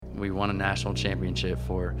we won a national championship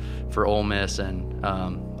for Ole Miss and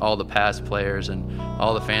all the past players and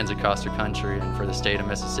all the fans across the country, and for the state of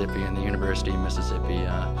Mississippi and the University of Mississippi.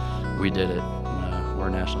 We did it. We're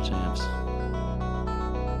national champs.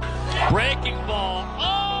 Breaking ball.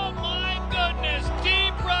 Oh my goodness!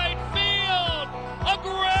 Deep right field. A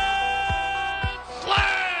grand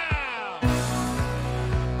slam.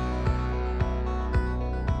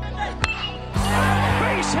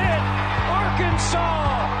 Base hit.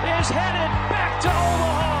 Arkansas is headed back to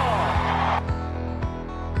Omaha.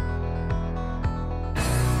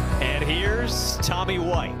 And here's Tommy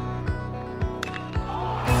White.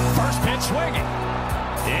 First pitch swinging.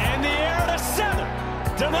 In the air to center.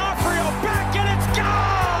 D'Onofrio back and it's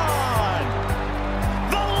gone!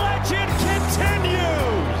 The legend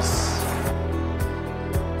continues!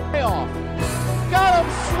 Payoff. Got him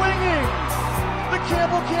swinging! The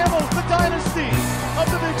Campbells, the dynasty of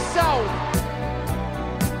the Big South.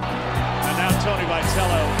 And now Tony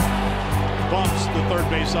Vitello bumps the third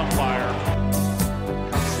base umpire.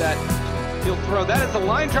 Set. He'll throw. That is a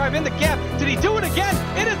line drive in the gap. Did he do it again?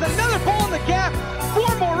 It is another ball in the gap for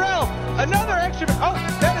Morrell. Another extra. Oh,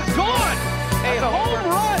 that is gone. A home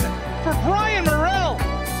run for Brian Morrell.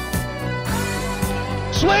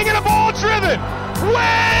 Swinging a ball driven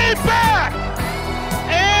way back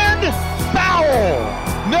and foul.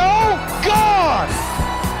 No, gone.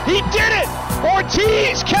 He did it.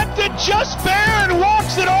 Ortiz kept it just fair and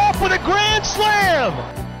walks it off with a grand slam.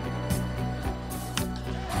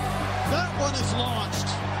 That one is launched.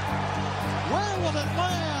 Where will it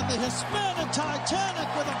land? The Hispanic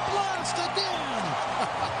Titanic with a blast again.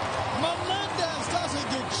 Melendez doesn't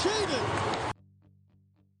get cheated.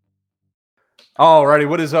 Alrighty,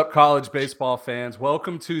 what is up, college baseball fans?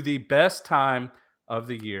 Welcome to the best time of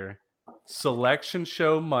the year. Selection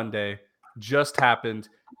Show Monday just happened,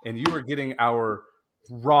 and you are getting our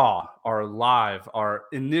raw, our live, our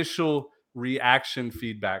initial reaction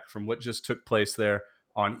feedback from what just took place there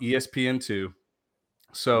on ESPN2.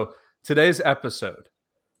 So today's episode,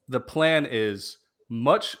 the plan is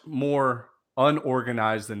much more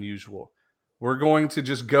unorganized than usual. We're going to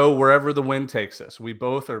just go wherever the wind takes us. We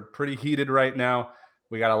both are pretty heated right now.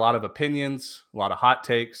 We got a lot of opinions, a lot of hot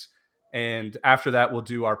takes. And after that, we'll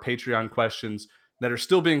do our Patreon questions that are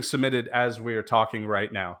still being submitted as we are talking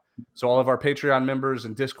right now. So all of our Patreon members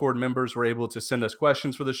and Discord members were able to send us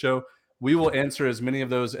questions for the show. We will answer as many of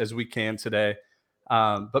those as we can today.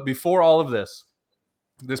 But before all of this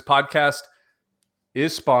podcast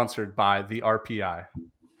is sponsored by the RPI.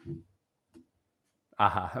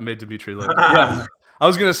 I made Dimitri look. Yeah. I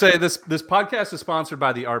was going to say this podcast is sponsored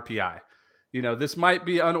by the RPI. You know, this might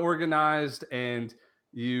be unorganized and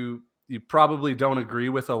you probably don't agree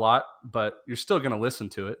with a lot, but you're still going to listen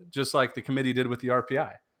to it, just like the committee did with the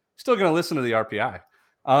RPI. Still going to listen to the RPI.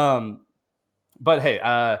 But hey,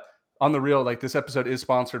 on the real, like, this episode is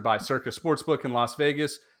sponsored by Circa Sportsbook in Las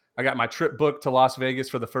Vegas. I got my trip booked to Las Vegas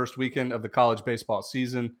for the first weekend of the college baseball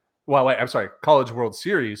season. College World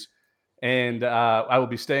Series. And I will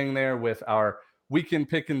be staying there with our Weekend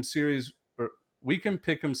Pick'em Series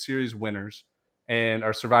winners and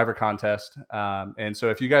our Survivor contest. And so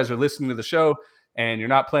if you guys are listening to the show and you're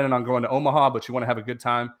not planning on going to Omaha, but you want to have a good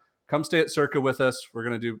time, come stay at Circa with us. We're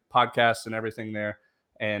going to do podcasts and everything there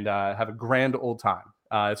and have a grand old time.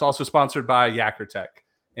 It's also sponsored by YakkerTech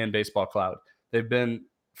and Baseball Cloud. They've been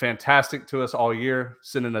fantastic to us all year,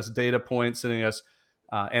 sending us data points, sending us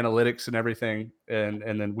analytics and everything. And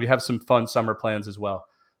then we have some fun summer plans as well.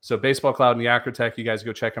 So Baseball Cloud and YakkerTech, you guys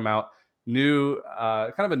go check them out. New,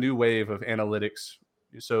 kind of a new wave of analytics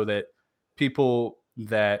so that people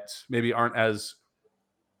that maybe aren't as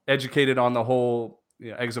educated on the whole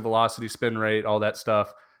exit velocity, spin rate, all that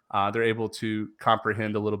stuff, they're able to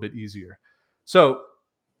comprehend a little bit easier. So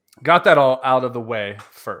got that all out of the way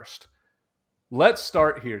first. Let's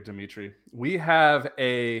start here, Dimitri. We have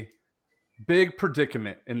a big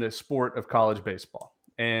predicament in the sport of college baseball,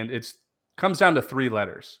 and it comes down to 3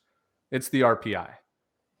 letters. It's the RPI.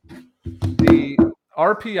 The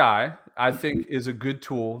RPI, I think, is a good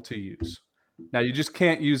tool to use. Now, you just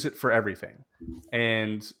can't use it for everything.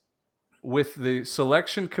 And with the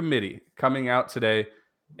selection committee coming out today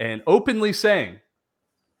and openly saying,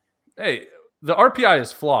 hey, the RPI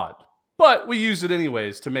is flawed, but we use it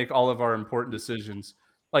anyways to make all of our important decisions.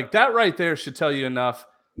 Like, that right there should tell you enough.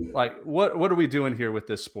 Like, what are we doing here with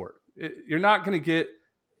this sport? You're not going to get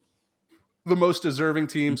the most deserving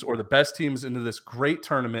teams or the best teams into this great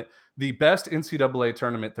tournament, the best NCAA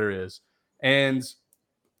tournament there is. And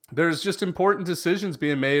there's just important decisions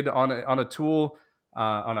being made on a tool,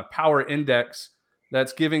 on a power index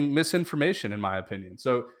that's giving misinformation, in my opinion.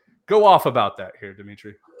 So go off about that here,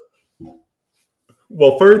 Dimitri.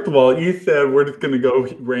 Well, first of all, you said we're just going to go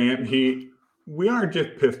rant. We aren't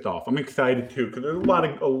just pissed off. I'm excited too because there's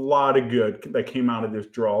a lot of good that came out of this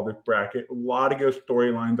draw, this bracket. A lot of good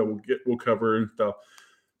storylines that we'll cover and stuff.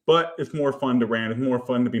 But it's more fun to rant. It's more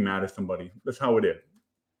fun to be mad at somebody. That's how it is.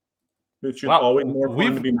 It's just always more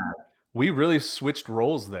fun to be mad. We really switched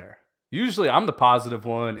roles there. Usually I'm the positive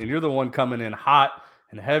one, and you're the one coming in hot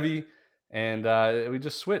and heavy, and we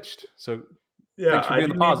just switched. So thanks for being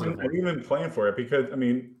the positive. I didn't even plan for it because, I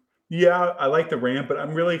mean, yeah, I like the rant, but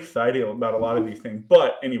I'm really excited about a lot of these things.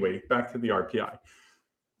 But anyway, back to the RPI.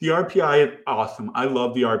 The RPI is awesome. I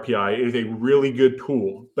love the RPI. It is a really good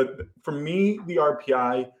tool. But for me, the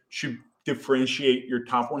RPI should differentiate your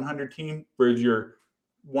top 100 team versus your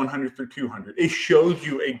 100 through 200. It shows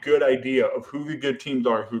you a good idea of who the good teams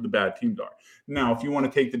are, who the bad teams are. Now, if you want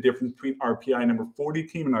to take the difference between RPI number 40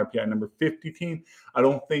 team and RPI number 50 team, I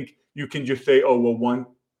don't think you can just say, oh, well, one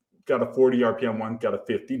got a 40 RPI, one got a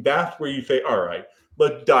 50. That's where you say, all right,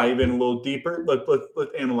 let's dive in a little deeper. Let's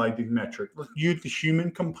analyze these metrics. Let's use the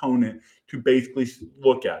human component to basically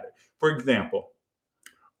look at it. For example,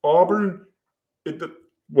 Auburn, the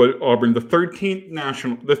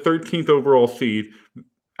 13th overall seed.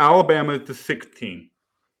 Alabama is the 16th.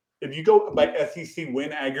 If you go by SEC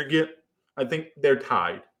win aggregate, I think they're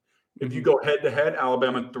tied. If you go head to head,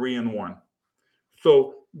 Alabama 3-1.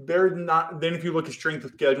 So they're not. Then if you look at strength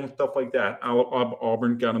of schedule and stuff like that,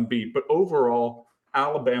 Auburn got them beat. But overall,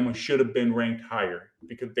 Alabama should have been ranked higher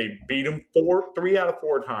because they beat them 3 out of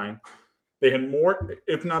 4 times. They had more,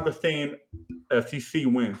 if not the same, SEC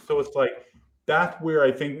wins. So it's like that's where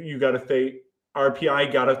I think you got to say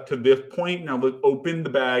RPI got us to this point. Now let's open the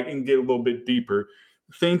bag and get a little bit deeper.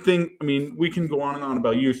 Same thing. I mean, we can go on and on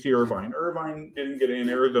about UC Irvine. Irvine didn't get in.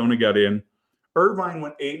 Arizona got in. Irvine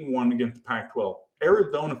went 8-1 against the Pac-12.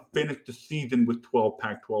 Arizona finished the season with 12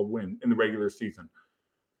 Pac-12 wins in the regular season.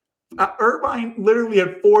 Irvine literally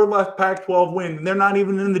had 4 less Pac-12 wins, and they're not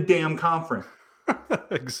even in the damn conference.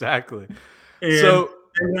 Exactly. And so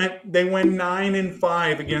they went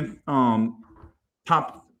 9-5 against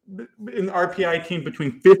top in the RPI team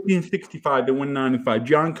between 50 and 65. They went 9-5.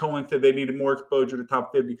 John Cohen said they needed more exposure to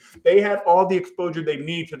top 50. They had all the exposure they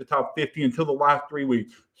need to the top 50 until the last 3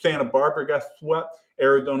 weeks. Santa Barbara got swept.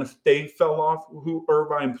 Arizona State fell off. Who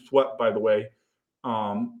Irvine swept, by the way.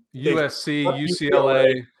 USC,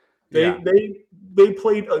 UCLA. They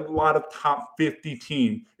played a lot of top 50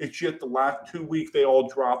 teams. It's just the last 2 weeks they all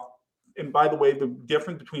dropped. And by the way, the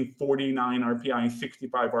difference between 49 RPI and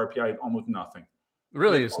 65 RPI is almost nothing.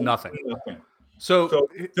 Really, it's nothing. So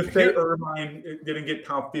to say Irvine didn't get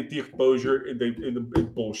top 50 exposure, it's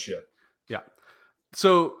bullshit. Yeah.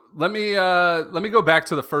 So let me go back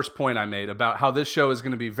to the first point I made about how this show is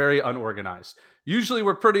going to be very unorganized. Usually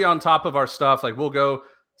we're pretty on top of our stuff. Like we'll go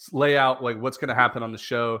lay out like what's going to happen on the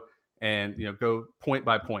show and go point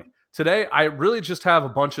by point. Today, I really just have a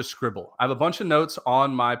bunch of scribble. I have a bunch of notes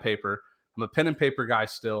on my paper. I'm a pen and paper guy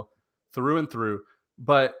still, through and through.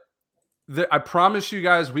 But I promise you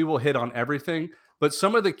guys we will hit on everything. But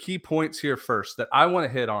some of the key points here first that I want to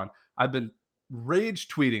hit on, I've been rage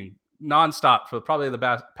tweeting nonstop for probably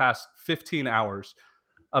the past 15 hours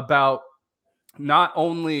about not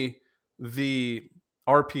only the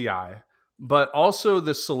RPI, but also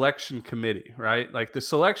the selection committee, right? Like the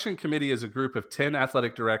selection committee is a group of 10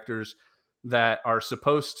 athletic directors that are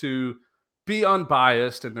supposed to be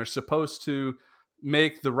unbiased and they're supposed to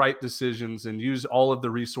make the right decisions and use all of the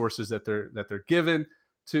resources that they're given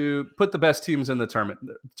to put the best teams in the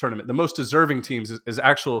tournament. The most deserving teams is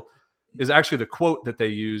actually the quote that they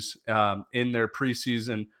use in their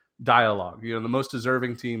preseason dialogue. The most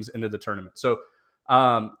deserving teams into the tournament. So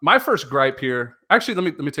my first gripe here, actually,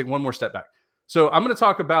 let me take one more step back. So I'm going to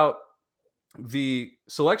talk about the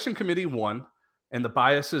selection committee, 1, and the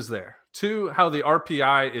biases there. 2, how the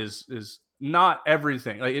RPI is not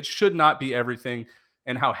everything. Like it should not be everything,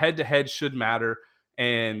 and how head-to-head should matter,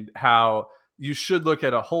 and how you should look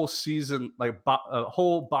at a whole season, like a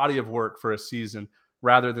whole body of work for a season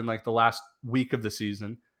rather than like the last week of the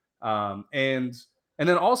season. And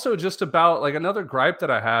then also just about like another gripe that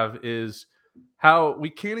I have is how we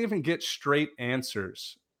can't even get straight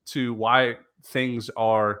answers to why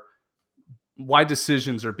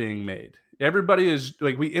decisions are being made. Everybody is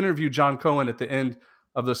like, we interviewed John Cohen at the end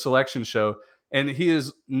of the selection show, and he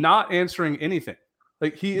is not answering anything.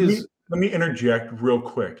 Like he is. Let me interject real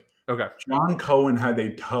quick. Okay. John Cohen had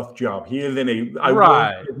a tough job. He is in a, I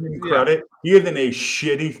will give him credit. Yeah. He is in a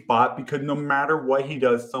shitty spot because no matter what he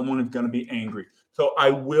does, someone is going to be angry. So I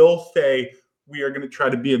will say we are going to try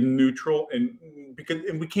to be a neutral and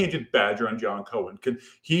we can't just badger on John Cohen because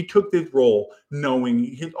he took this role knowing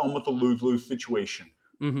he's almost a lose-lose situation.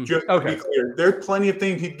 Mm-hmm. Just to be clear, there's plenty of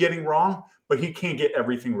things he's getting wrong, but he can't get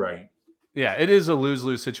everything right. Yeah, it is a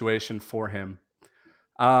lose-lose situation for him.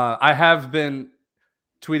 I have been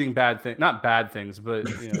tweeting not bad things, but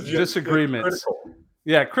disagreements.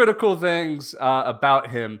 Critical things about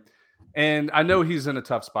him. And I know he's in a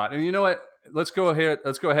tough spot. And you know what? Let's go ahead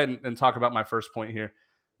and talk about my first point here.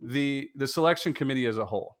 The selection committee as a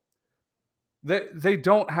whole. They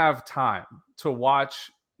don't have time to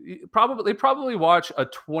watch. They probably watch a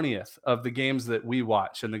 20th of the games that we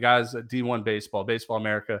watch, and the guys at D1 Baseball, Baseball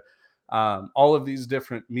America, all of these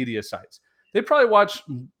different media sites. They probably watch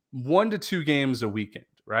 1 to 2 games a weekend,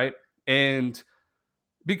 right? And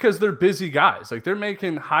because they're busy guys, like they're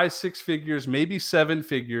making high 6 figures, maybe 7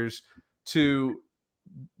 figures to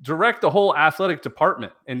direct the whole athletic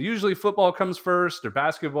department. And usually football comes first or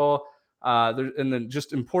basketball, and then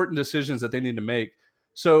just important decisions that they need to make.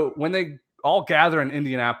 So when they all gather in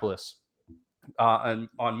Indianapolis on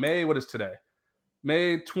May, what is today?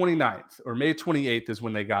 May 29th or May 28th is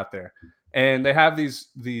when they got there. And they have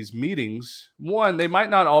these meetings. One, they might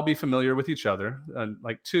not all be familiar with each other. And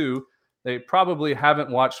like 2, they probably haven't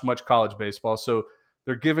watched much college baseball. So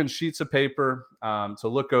they're given sheets of paper to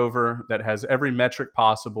look over that has every metric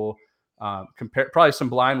possible, probably some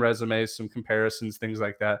blind resumes, some comparisons, things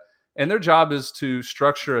like that. And their job is to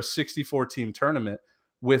structure a 64-team tournament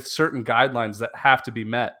with certain guidelines that have to be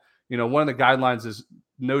met. You know, one of the guidelines is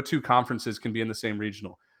no 2 conferences can be in the same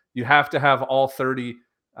regional. You have to have all 30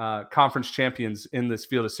 conference champions in this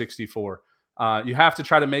field of 64. You have to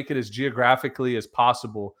try to make it as geographically as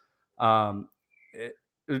possible,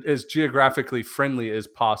 as geographically friendly as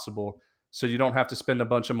possible, so you don't have to spend a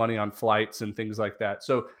bunch of money on flights and things like that.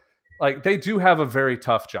 So, like, they do have a very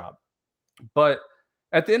tough job. But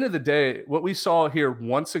at the end of the day, what we saw here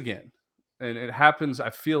once again, and it happens, I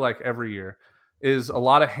feel like every year, is a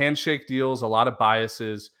lot of handshake deals, a lot of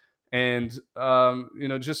biases, and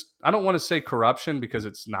just I don't want to say corruption because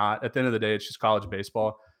it's not. At the end of the day, it's just college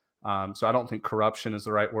baseball. So I don't think corruption is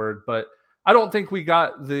the right word, but I don't think we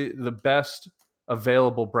got the best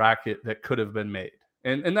available bracket that could have been made,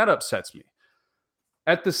 and that upsets me.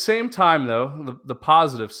 At the same time, though, the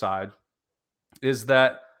positive side is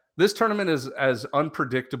that this tournament is as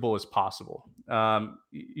unpredictable as possible.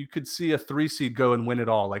 You could see a 3 seed go and win it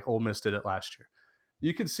all, like Ole Miss did it last year.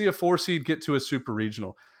 You could see a 4 seed get to a super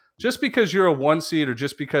regional. Just because you're a 1 seed or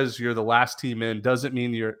just because you're the last team in doesn't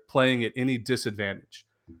mean you're playing at any disadvantage.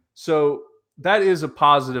 So that is a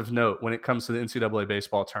positive note when it comes to the NCAA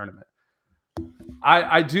baseball tournament.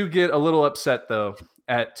 I do get a little upset, though,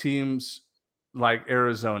 at teams like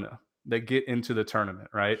Arizona that get into the tournament,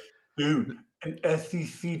 right? Dude, an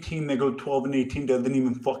SEC team that goes 12-18 doesn't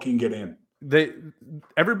even fucking get in.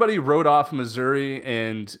 Everybody wrote off Missouri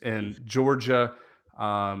and Georgia,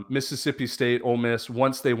 Mississippi State, Ole Miss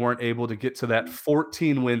once they weren't able to get to that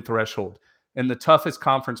 14-win threshold in the toughest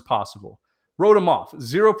conference possible. Wrote them off.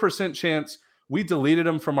 0% chance. We deleted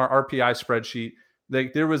them from our RPI spreadsheet.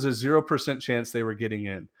 There was a 0% chance they were getting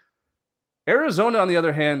in. Arizona, on the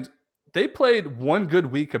other hand, they played one good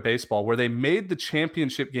week of baseball where they made the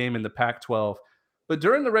championship game in the Pac-12. But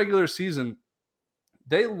during the regular season,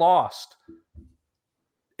 they lost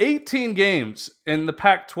 18 games in the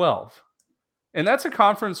Pac-12. And that's a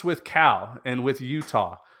conference with Cal and with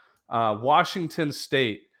Utah, Washington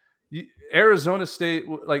State. Arizona State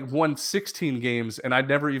won 16 games, and I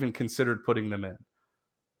never even considered putting them in.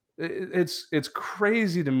 It's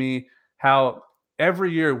crazy to me how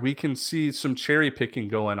every year we can see some cherry picking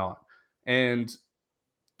going on, and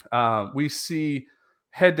we see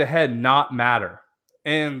head-to-head not matter.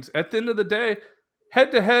 And at the end of the day,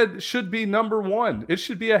 head-to-head should be number 1. It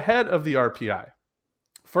should be ahead of the RPI.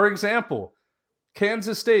 For example,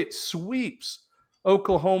 Kansas State sweeps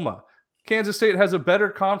Oklahoma. Kansas State has a better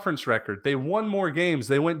conference record. They won more games.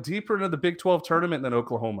 They went deeper into the Big 12 tournament than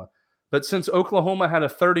Oklahoma. But since Oklahoma had a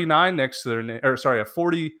 39 next to their name, a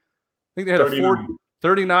 40, I think they had 39. A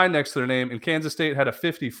 39 next to their name, and Kansas State had a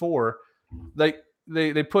 54.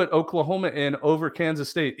 They put Oklahoma in over Kansas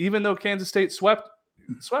State, even though Kansas State swept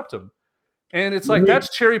them. And it's like,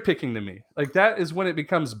 that's cherry picking to me. Like, that is when it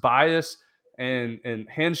becomes bias and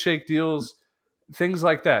handshake deals, things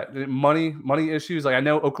like that. Money issues. Like, I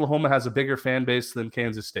know Oklahoma has a bigger fan base than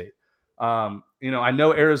Kansas State. I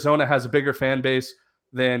know Arizona has a bigger fan base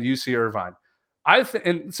than UC Irvine.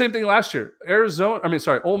 And same thing last year.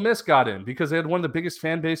 Ole Miss got in because they had one of the biggest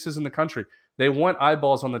fan bases in the country. They want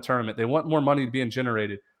eyeballs on the tournament. They want more money being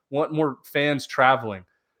generated, want more fans traveling.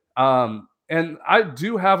 And I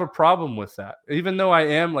do have a problem with that. Even though I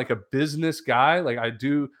am like a business guy, like I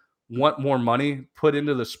do want more money put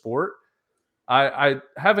into the sport. I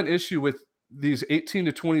have an issue with these 18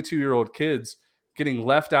 to 22-year-old kids getting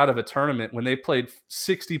left out of a tournament when they played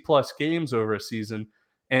 60 plus games over a season,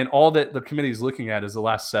 and all that the committee is looking at is the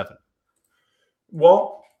last 7.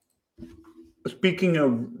 Well, speaking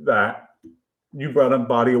of that, you brought up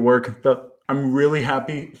body of work and stuff. I'm really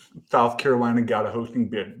happy South Carolina got a hosting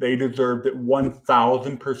bid. They deserved it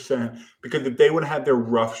 1,000%, because if they would have had their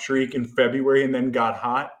rough streak in February and then got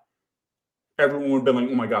hot, everyone would have been like,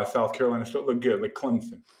 oh my God, South Carolina still look good, like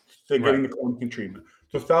Clemson. They're getting the Clemson treatment.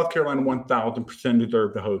 So South Carolina 1,000%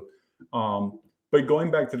 deserved the host. But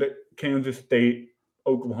going back to the Kansas State,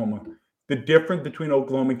 Oklahoma, the difference between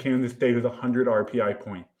Oklahoma and Kansas State is 100 RPI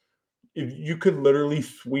point. If you could literally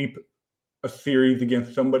sweep a series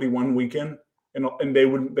against somebody one weekend, and they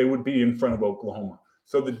would be in front of Oklahoma.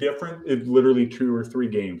 So the difference is literally 2 or 3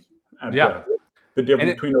 games. Best. The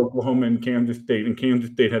difference between Oklahoma and Kansas State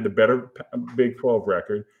had the better Big 12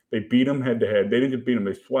 record. They beat them head to head. They didn't just beat them;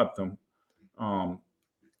 they swept them.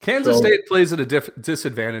 Kansas State plays at a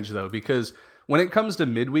disadvantage though, because when it comes to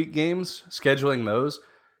midweek games, scheduling those,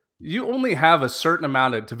 you only have a certain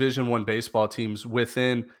amount of Division I baseball teams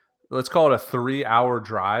within, let's call it a 3-hour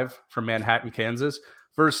drive from Manhattan, Kansas,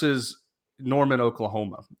 versus Norman,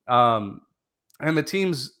 Oklahoma. And the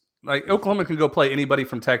teams like Oklahoma can go play anybody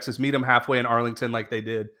from Texas, meet them halfway in Arlington like they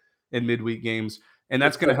did in midweek games, and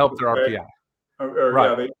that's going to help their RPI.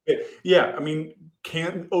 Right. I mean,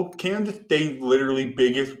 Kansas State's literally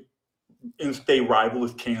biggest in-state rival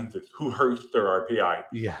is Kansas, who hurts their RPI.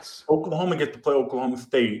 Yes. Oklahoma gets to play Oklahoma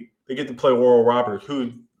State. They get to play Oral Roberts,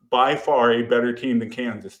 who's by far a better team than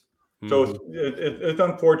Kansas. So it's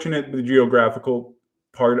unfortunate, the geographical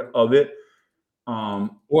part of it. And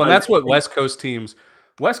that's what West Coast teams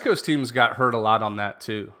got hurt a lot on that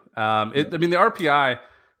too. I mean, the RPI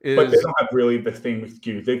is, but they don't have really the same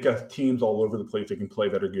excuse. They've got teams all over the place they can play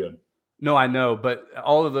that are good. No, I know, but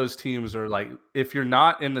all of those teams are like, if you're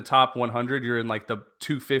not in the top 100, you're in like the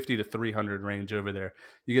 250 to 300 range over there.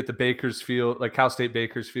 You get the Bakersfield, like Cal State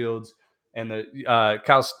Bakersfields, and the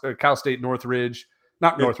Cal State Northridge,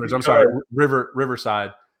 not Northridge. I'm sorry,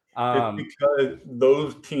 Riverside. It's because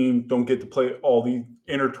those teams don't get to play all these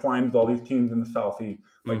intertwined with all these teams in the Southeast.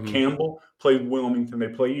 Like Campbell plays Wilmington, they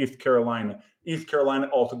play East Carolina. East Carolina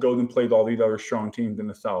also goes and plays all these other strong teams in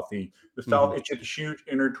the Southeast. The South, it's just a huge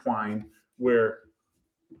intertwine where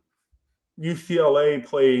UCLA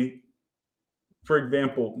plays, for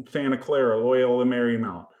example, Santa Clara, Loyola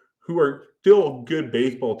Marymount, who are still a good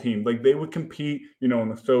baseball team. Like they would compete, in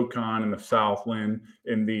the SoCon, in the Southland,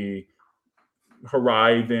 in the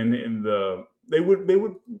Horizon, they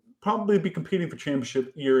would probably be competing for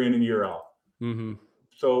championship year in and year out.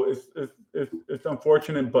 So it's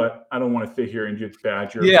unfortunate, but I don't want to sit here and just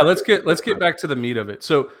badger. Yeah, let's get back to the meat of it.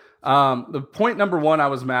 So the point number 1 I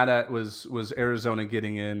was mad at was Arizona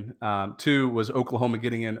getting in. 2 was Oklahoma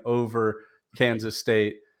getting in over Kansas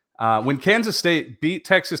State. When Kansas State beat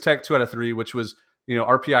Texas Tech 2 out of 3, which was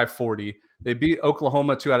RPI 40, they beat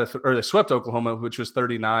Oklahoma 2 out of or they swept Oklahoma, which was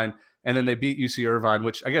 39, and then they beat UC Irvine,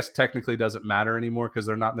 which I guess technically doesn't matter anymore because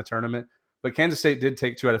they're not in the tournament. But Kansas State did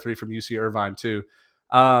take 2 out of 3 from UC Irvine too.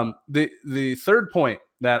 The third point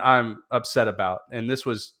that I'm upset about, and this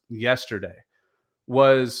was yesterday,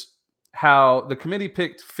 was how the committee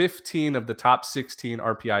picked 15 of the top 16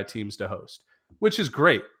 RPI teams to host, which is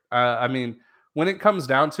great. I mean, when it comes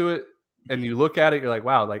down to it and you look at it, you're like,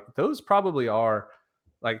 wow, like those probably are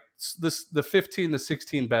like the 15 to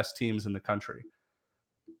 16 best teams in the country.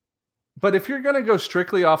 But if you're going to go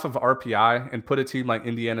strictly off of RPI and put a team like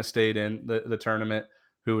Indiana State in the tournament,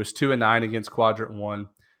 who was 2-9 against Quadrant 1,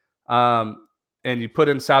 and you put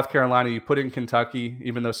in South Carolina, you put in Kentucky,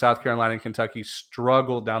 even though South Carolina and Kentucky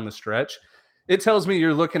struggled down the stretch, it tells me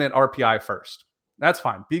you're looking at RPI first. That's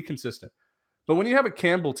fine. Be consistent. But when you have a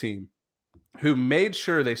Campbell team who made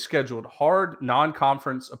sure they scheduled hard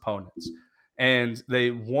non-conference opponents, and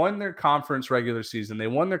they won their conference regular season, they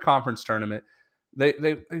won their conference tournament,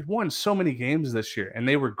 they won so many games this year, and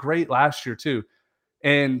they were great last year too.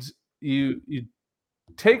 And you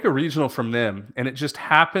take a regional from them, and it just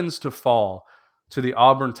happens to fall to the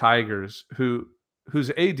Auburn Tigers,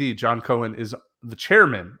 whose AD, John Cohen, is the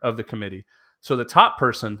chairman of the committee. So the top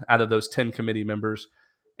person out of those 10 committee members.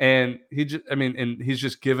 And he's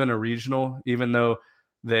just given a regional, even though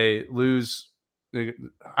they lose.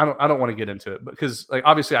 I don't want to get into it because, like,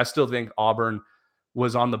 obviously I still think Auburn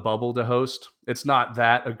was on the bubble to host. It's not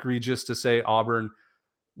that egregious to say Auburn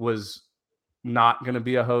was not going to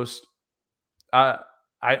be a host.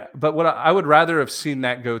 But what I would rather have seen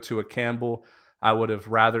that go to a Campbell. I would have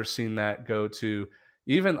rather seen that go to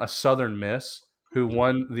even a Southern Miss, who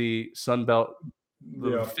won the Sun Belt,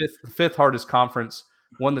 the fifth hardest conference,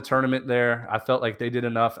 won the tournament there. I felt like they did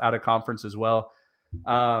enough out of conference as well.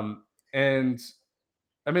 And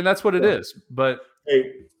I mean, that's what it is. But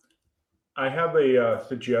hey, I have a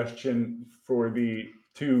suggestion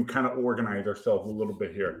to kind of organize ourselves a little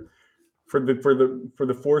bit here. For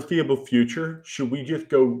the foreseeable future, should we just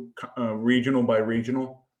go regional by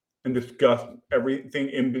regional and discuss everything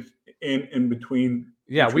in between?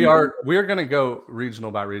 Yeah, we are going to go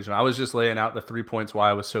regional by regional. I was just laying out the 3 points why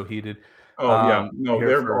I was so heated. Oh yeah, no,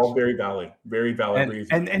 they're all very valid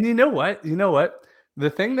reasons. And you know what? The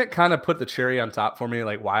thing that kind of put the cherry on top for me,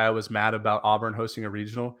 like why I was mad about Auburn hosting a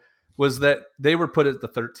regional, was that they were put at the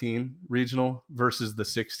 13 regional versus the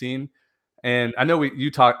 16. And I know you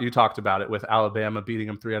talked about it with Alabama beating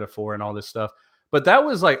them 3 out of 4 and all this stuff. But that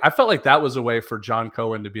was like, I felt like that was a way for John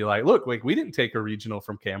Cohen to be like, look, like we didn't take a regional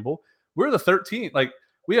from Campbell. We're the 13. Like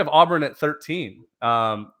we have Auburn at 13.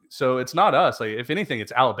 So it's not us. Like if anything,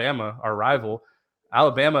 it's Alabama, our rival.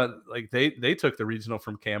 Alabama, like they took the regional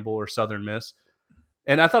from Campbell or Southern Miss.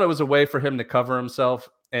 And I thought it was a way for him to cover himself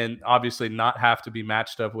and obviously not have to be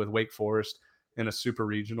matched up with Wake Forest in a super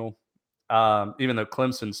regional. Even though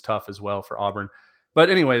Clemson's tough as well for Auburn. But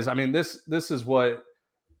anyways, I mean, this is what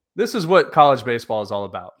college baseball is all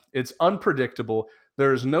about. It's unpredictable.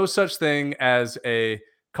 There's no such thing as a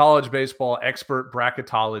college baseball expert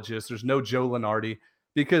bracketologist. There's no Joe Lunardi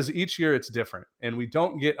because each year it's different. And we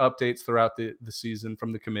don't get updates throughout the season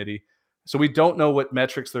from the committee. So we don't know what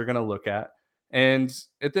metrics they're going to look at. And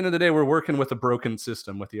at the end of the day, we're working with a broken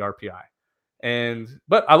system with the RPI.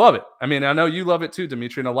 But I love it. I mean, I know you love it too,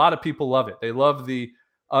 Dimitri, and a lot of people love it. They love the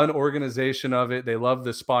unorganization of it. They love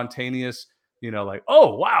the spontaneous, like,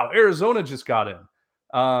 oh, wow, Arizona just got in.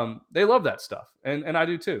 They love that stuff. And I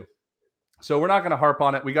do too. So we're not going to harp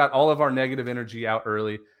on it. We got all of our negative energy out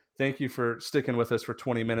early. Thank you for sticking with us for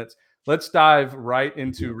 20 minutes. Let's dive right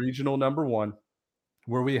into regional number 1,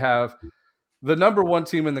 where we have the number 1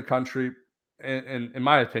 team in the country, and in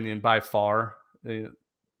my opinion, by far,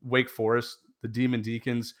 Wake Forest, the Demon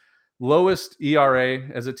Deacons, lowest ERA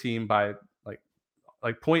as a team by like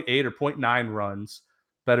 0.8 or 0.9 runs,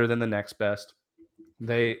 better than the next best.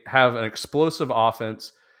 They have an explosive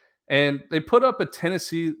offense, and they put up a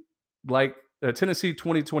Tennessee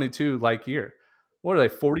 2022 like year. What are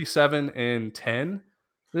they, 47-10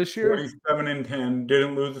 this year? 47-10.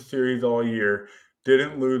 Didn't lose a series all year.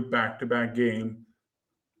 Didn't lose back-to-back game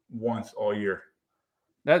once all year.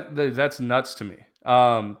 That's nuts to me.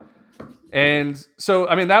 And so,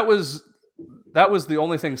 I mean, that was the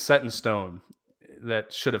only thing set in stone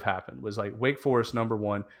that should have happened, was like Wake Forest number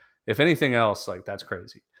 1. If anything else, like that's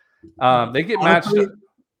crazy. They get matched up.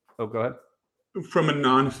 Oh, go ahead. From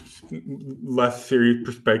a less serious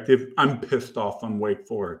perspective, I'm pissed off on Wake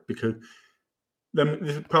Forest because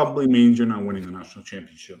this probably means you're not winning the national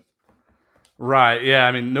championship. Right. Yeah.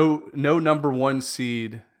 I mean, no number 1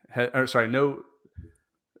 seed, no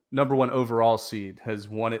number 1 overall seed has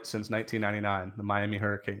won it since 1999, the Miami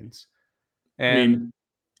Hurricanes. And I mean,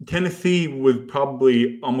 Tennessee was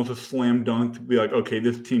probably almost a slam dunk to be like, okay,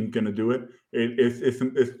 this team's gonna do it.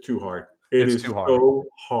 It's too hard. It's too hard. So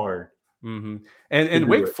hard. Mm-hmm. And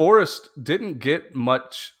Wake Forest didn't get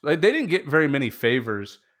much. Like, they didn't get very many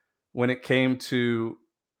favors when it came to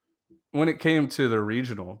the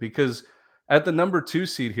regional, because at the number 2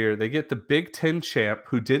 seed here, they get the Big Ten champ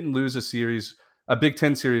who didn't lose a Big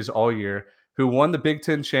Ten series all year, who won the Big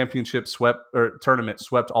Ten championship tournament,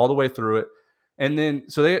 swept all the way through it. And then,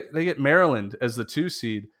 so they get Maryland as the 2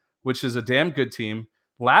 seed, which is a damn good team.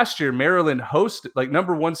 Last year, Maryland hosted, like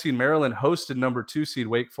number 1 seed Maryland hosted number 2 seed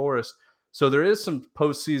Wake Forest. So there is some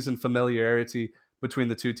postseason familiarity between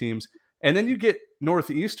the 2 teams. And then you get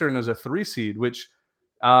Northeastern as a 3 seed, which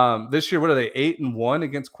this year, what are they, 8-1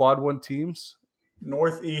 against quad 1 teams?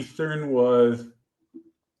 Northeastern was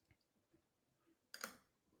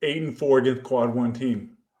 8-4 against quad 1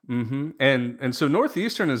 team. Mm-hmm. And so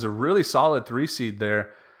Northeastern is a really solid 3 seed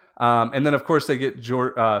there. And then of course they get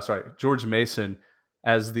George Mason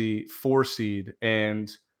as the 4 seed. And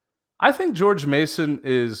I think George Mason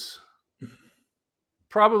is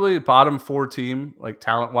probably a bottom 4 team, like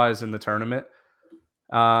talent wise, in the tournament.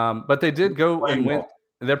 But they did go and win.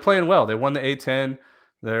 They're playing well. They won the A-10.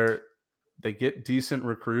 They get decent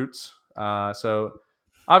recruits. So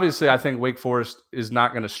obviously I think Wake Forest is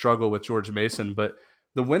not going to struggle with George Mason, but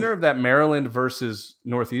the winner of that Maryland versus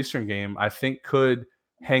Northeastern game, I think, could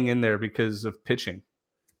hang in there because of pitching.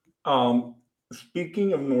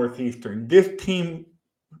 Speaking of Northeastern, this team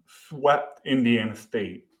swept Indiana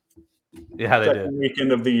State. Yeah, they Second did.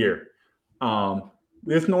 weekend of the year.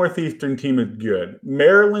 This Northeastern team is good.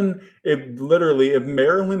 Maryland, if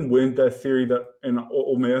Maryland wins that series in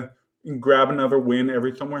Ole Miss and grab another win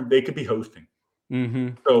every somewhere, they could be hosting.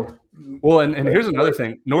 Mm-hmm. So, well, and here's another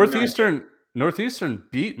thing: Northeastern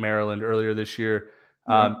beat Maryland earlier this year.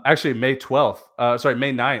 Actually, May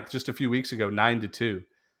 9th, just a few weeks ago, 9-2,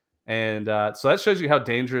 and so that shows you how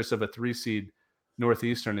dangerous of a 3 seed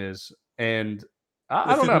Northeastern is. And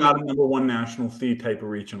I don't know. This is not a number 1 national seed type of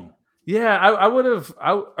regional. Yeah, I would have.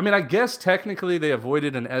 I mean, I guess technically they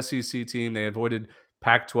avoided an SEC team. They avoided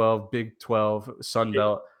Pac-12, Big 12, Sun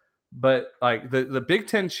Belt. But like the Big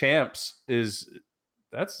Ten champs we've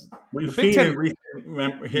seen in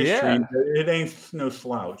recent history. Yeah. It ain't no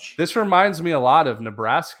slouch. This reminds me a lot of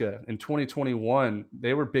Nebraska in 2021.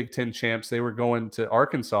 They were Big Ten champs. They were going to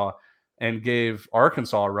Arkansas and gave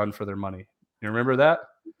Arkansas a run for their money. You remember that?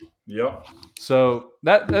 Yep. So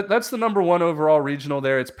that's the number 1 overall regional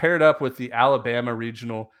there. It's paired up with the Alabama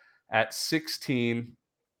regional at 16.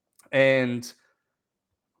 And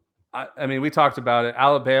I mean, we talked about it.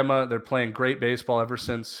 Alabama, they're playing great baseball ever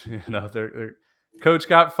since, their coach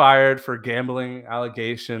got fired for gambling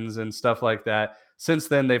allegations and stuff like that. Since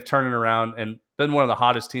then, they've turned it around and been one of the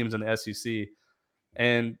hottest teams in the SEC.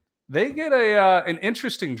 And they get an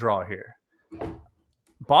interesting draw here.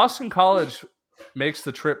 Boston College makes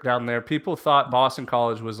the trip down there. People thought Boston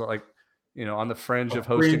College was like, on the fringe of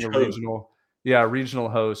hosting a regional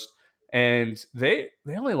host. And they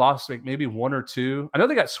only lost like maybe 1 or 2. I know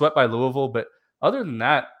they got swept by Louisville, but other than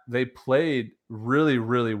that, they played really,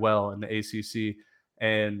 really well in the ACC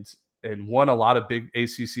and won a lot of big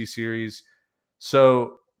ACC series.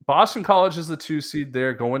 So Boston College is the 2 seed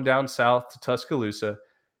there, going down south to Tuscaloosa.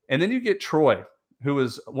 And then you get Troy, who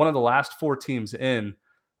is one of the last 4 teams in,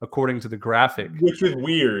 according to the graphic. Which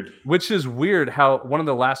is weird how one of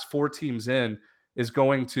the last 4 teams in is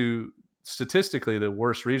going to statistically the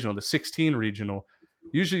worst regional, the 16 regional.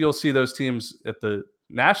 Usually you'll see those teams at the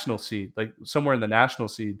national seed, like somewhere in the national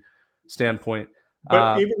seed standpoint.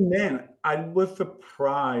 But even then, I was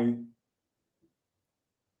surprised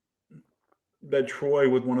that Troy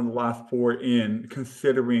was one of the last 4 in,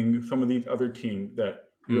 considering some of these other teams that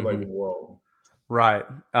you're like, whoa. Right.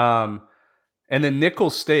 And then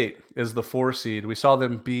Nicholls State is the 4 seed. We saw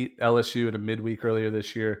them beat LSU in a midweek earlier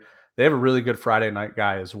this year. They have a really good Friday night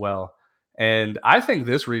guy as well. And I think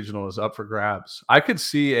this regional is up for grabs. I could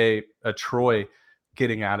see a Troy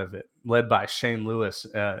getting out of it, led by Shane Lewis.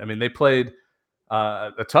 I mean, they played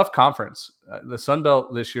a tough conference. The Sun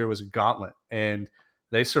Belt this year was a gauntlet, and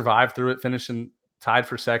they survived through it, finishing tied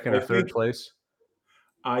for second or third place.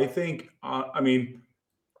 I think, I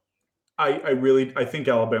think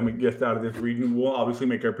Alabama gets out of this region. We'll obviously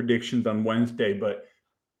make our predictions on Wednesday, but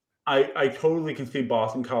I totally can see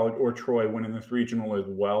Boston College or Troy winning this regional as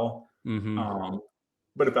well.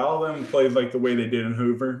 But if Alabama plays like the way they did in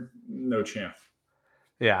Hoover, no chance.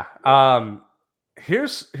 Yeah.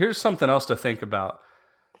 Here's something else to think about.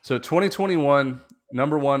 So 2021,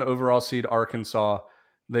 number 1 overall seed Arkansas,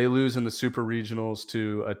 they lose in the super regionals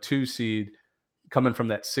to a 2 seed coming from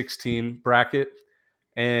that 16 bracket,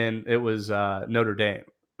 and it was Notre Dame.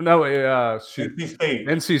 No,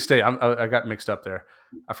 NC State. I got mixed up there.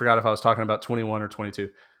 I forgot if I was talking about 21 or 22.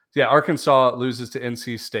 Yeah, Arkansas loses to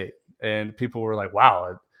NC State, and people were like, wow,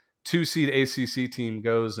 a 2 seed ACC team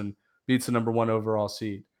goes and beats the number 1 overall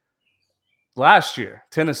seed. Last year,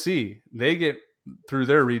 Tennessee, they get through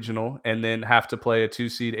their regional and then have to play a 2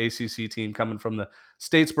 seed ACC team coming from the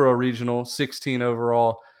Statesboro regional, 16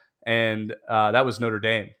 overall, and that was Notre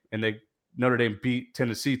Dame, and Notre Dame beat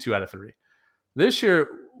Tennessee 2 out of 3. This year,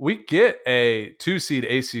 we get a 2 seed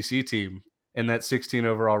ACC team in that 16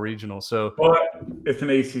 overall regional. So, but it's an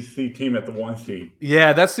ACC team at the 1 seed.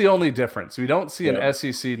 Yeah, that's the only difference. We don't see an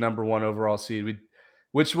SEC number 1 overall seed,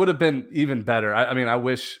 which would have been even better. I mean, I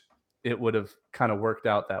wish it would have kind of worked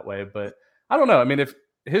out that way, but I don't know. I mean, if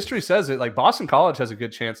history says it, like Boston College has a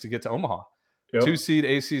good chance to get to Omaha. 2 seed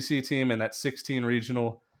ACC team and that 16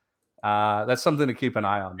 regional. That's something to keep an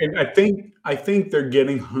eye on. And I think they're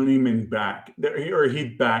getting Honeyman back, or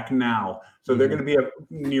he's back now, so they're going to be at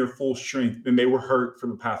near full strength. And they were hurt for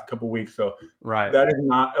the past couple of weeks, so that is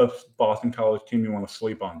not a Boston College team you want to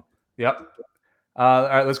sleep on. Yep. All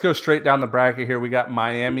right, let's go straight down the bracket here. We got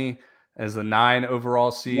Miami as the 9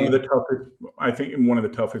 overall seed. One of the toughest, I think, one of the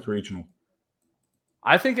toughest regional.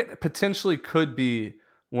 I think it potentially could be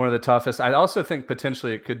one of the toughest. I also think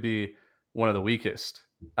potentially it could be one of the weakest.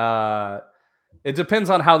 It depends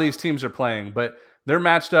on how these teams are playing, but they're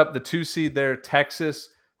matched up. The 2 seed there, Texas,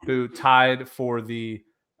 who tied for the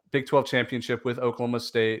Big 12 championship with Oklahoma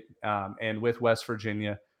State and with West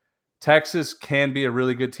Virginia. Texas can be a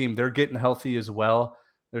really good team. They're getting healthy as well.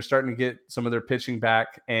 They're starting to get some of their pitching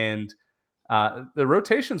back, and the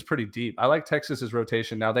rotation's pretty deep. I like Texas's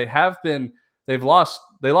rotation. Now they lost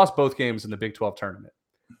both games in the Big 12 tournament.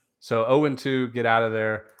 So 0-2, get out of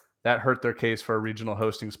there. That hurt their case for a regional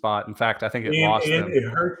hosting spot. In fact, I think it lost them. It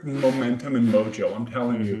hurt momentum and mojo. I'm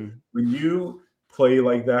telling you, when you play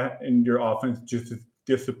like that and your offense just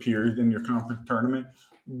disappears in your conference tournament,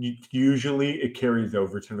 usually it carries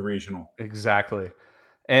over to the regional. Exactly.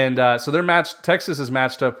 And so Texas is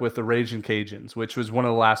matched up with the Ragin' Cajuns, which was one of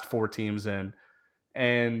the last 4 teams in.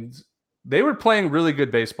 And they were playing really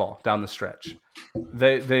good baseball down the stretch.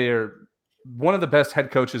 They are one of the best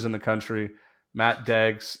head coaches in the country, Matt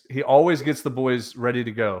Deggs. He always gets the boys ready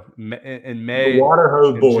to go. In May, the Water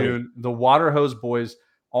Hose Boys. June, the Water Hose Boys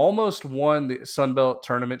almost won the Sun Belt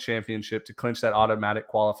Tournament Championship to clinch that automatic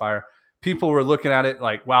qualifier. People were looking at it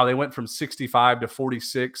like, wow, they went from 65 to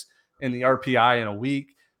 46 in the RPI in a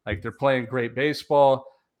week. Like, they're playing great baseball.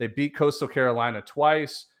 They beat Coastal Carolina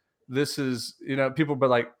twice. This is, people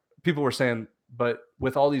were saying, but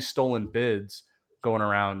with all these stolen bids going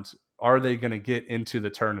around, are they going to get into the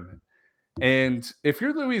tournament? And if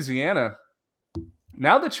you're Louisiana,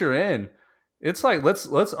 now that you're in, it's like, let's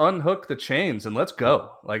unhook the chains and let's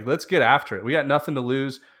go. Like, let's get after it. We got nothing to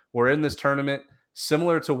lose. We're in this tournament,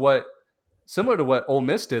 similar to what Ole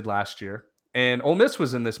Miss did last year. And Ole Miss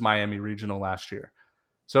was in this Miami regional last year.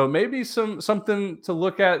 So maybe something to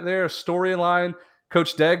look at there, storyline.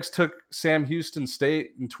 Coach Deggs took Sam Houston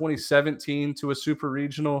State in 2017 to a super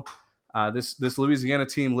regional. This Louisiana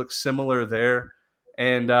team looks similar there.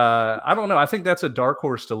 And I don't know. I think that's a dark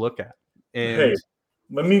horse to look at. And hey,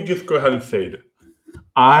 let me just go ahead and say it.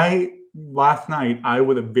 Last night, I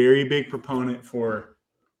was a very big proponent for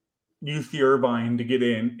UC Irvine to get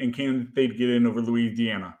in and Kansas State to get in over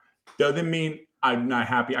Louisiana. Doesn't mean I'm not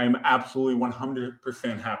happy. I am absolutely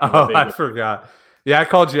 100% happy. Oh, I forgot. Yeah, I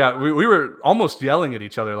called you out. We were almost yelling at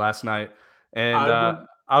each other last night. And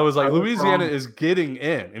I was like, Louisiana is getting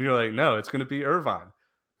in. And you're like, no, it's going to be Irvine.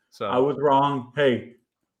 So I was wrong. Hey,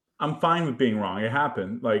 I'm fine with being wrong. It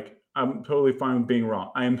happened. Like, I'm totally fine with being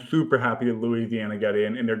wrong. I am super happy that Louisiana got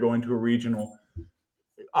in and they're going to a regional.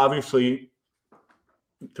 Obviously,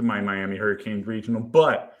 to my Miami Hurricanes regional.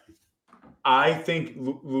 But I think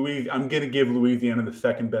I'm going to give Louisiana the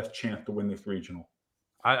second best chance to win this regional.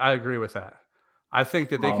 I agree with that. I think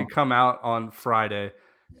that they could come out on Friday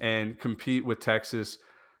and compete with Texas.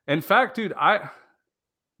 In fact, dude,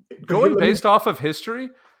 going based off of history,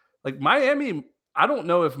 like Miami, I don't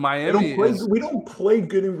know if Miami we don't play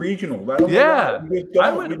good in regional.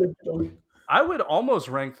 I would almost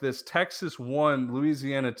rank this Texas 1,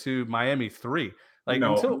 Louisiana 2, Miami 3. Like,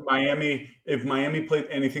 no, if Miami played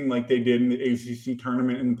anything like they did in the ACC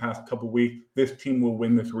tournament in the past couple of weeks, this team will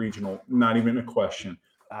win this regional. Not even a question.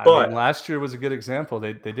 I mean, last year was a good example.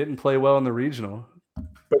 They didn't play well in the regional.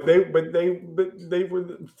 But they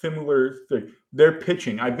were similar thing. Their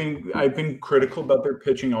pitching, I've been critical about their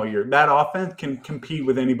pitching all year. That offense can compete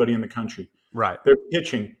with anybody in the country. Right. Their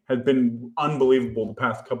pitching has been unbelievable the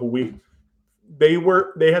past couple of weeks. They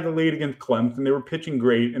had the lead against Clemson. They were pitching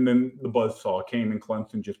great, and then the buzzsaw came, and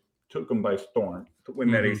Clemson just took them by storm to win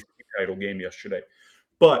that ACC title game yesterday.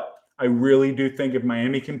 But I really do think if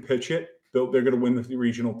Miami can pitch it, they're going to win the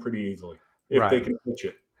regional pretty easily if they can pitch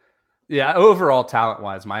it. Yeah, overall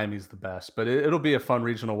talent-wise, Miami's the best, but it'll be a fun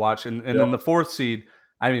regional watch. And then the 4th seed,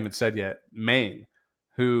 I haven't even said yet, Maine,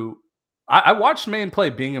 who I watched Maine play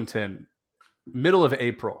Binghamton middle of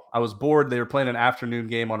April. I was bored. They were playing an afternoon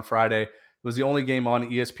game on Friday. It was the only game on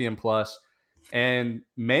ESPN+. And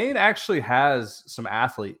Maine actually has some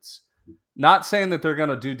athletes. Not saying that they're going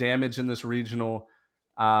to do damage in this regional.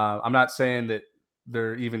 I'm not saying that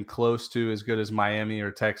they're even close to as good as Miami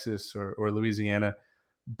or Texas or Louisiana.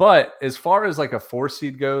 But as far as like a 4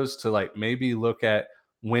 seed goes to like maybe look at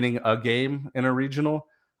winning a game in a regional,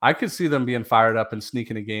 I could see them being fired up and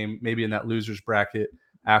sneaking a game maybe in that loser's bracket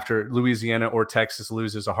after Louisiana or Texas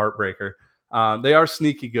loses a heartbreaker. They are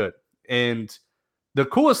sneaky good. And the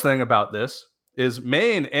coolest thing about this is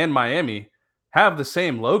Maine and Miami have the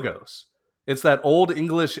same logos. It's that old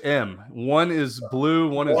English M. One is blue,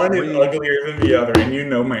 one is green. One is uglier than the other, and you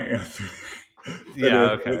know my answer.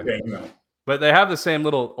 Yeah, okay. But they have the same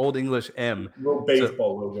little old English M. Little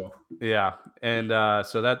baseball logo. Yeah, and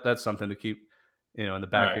so that's something to keep, in the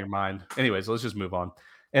back of your mind. Anyways, let's just move on.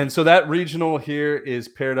 And so that regional here is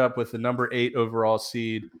paired up with the number 8 overall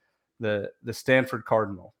seed, the Stanford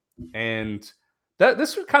Cardinal. And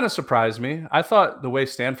this would kind of surprise me. I thought the way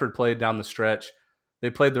Stanford played down the stretch, they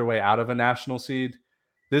played their way out of a national seed.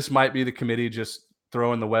 this might be the committee just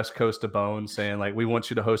throwing the West Coast a bone, saying like, we want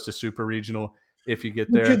you to host a super regional if you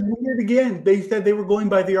get there. Which is weird again. They said they were going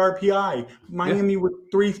by the RPI. Miami was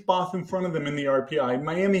 3 spots in front of them in the RPI.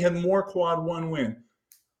 Miami had more quad 1 win.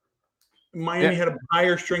 Miami had a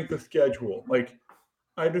higher strength of schedule. Like,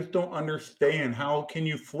 I just don't understand. How can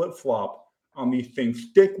you flip-flop on these things?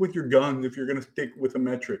 Stick with your guns if you're going to stick with a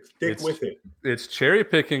metric. Stick with it. It's cherry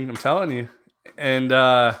picking, I'm telling you. And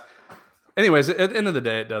anyways, at the end of the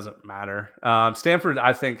day, it doesn't matter. Stanford,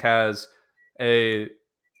 I think, has a...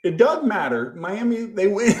 It does matter. Miami, they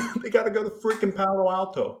win. They got to go to freaking Palo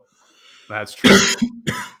Alto. That's true.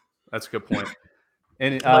 That's a good point.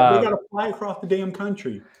 And they got to fly across the damn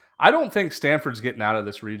country. I don't think Stanford's getting out of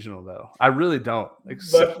this regional, though. I really don't.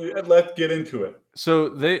 Let's get into it. So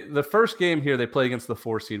the first game here, they play against the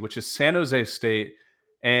 4 seed, which is San Jose State.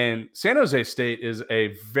 And San Jose State is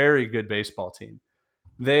a very good baseball team.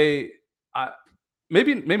 They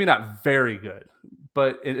maybe not very good,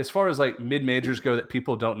 but as far as like mid-majors go that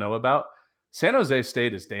people don't know about, San Jose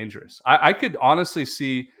State is dangerous. I could honestly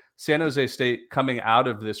see San Jose State coming out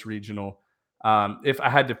of this regional if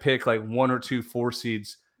I had to pick like 1 or 2 4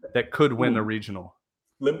 seeds that could win the regional.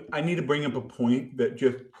 I need to bring up a point that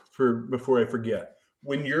before I forget.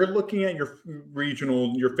 When you're looking at your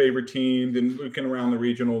regional, your favorite teams, and looking around the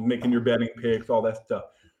regional, making your betting picks, all that stuff,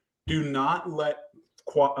 do not let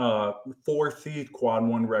 4 seed quad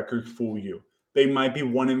 1 records fool you. They might be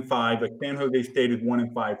 1-5, like San Jose State is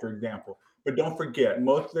 1-5, for example. But don't forget,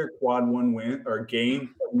 most of their quad 1 wins are games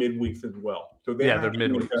midweeks as well. So they're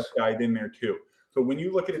midweeks. The best guys in there too. So when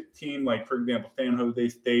you look at a team like, for example, San Jose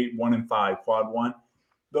State 1-5, quad 1,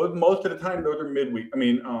 those most of the time those are midweek. I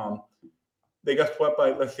mean, they got swept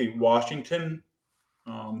by, let's see, Washington.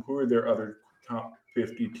 Who are their other top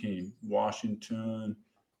 50 teams? Washington.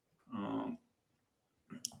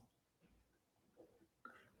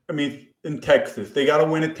 In Texas, they got to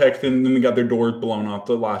win at Texas, and then they got their doors blown off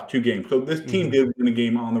the last 2 games. So this team did win a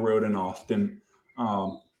game on the road in Austin.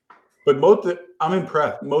 But I'm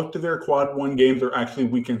impressed. Most of their quad 1 games are actually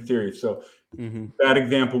weekend series. So that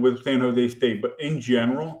example with San Jose State. But in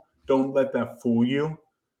general, don't let that fool you.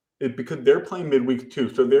 Because they're playing midweek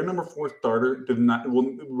too. So their number 4 starter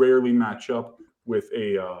will rarely match up with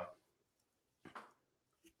a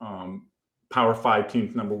Power 5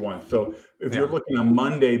 team's number 1. So if you're looking on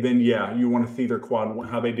Monday, then you want to see their quad 1,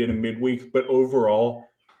 how they did in midweeks. But overall,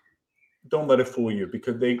 don't let it fool you,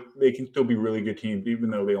 because they can still be really good teams,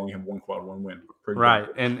 even though they only have 1 quad 1 win. Right.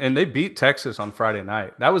 And they beat Texas on Friday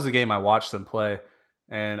night. That was the game I watched them play.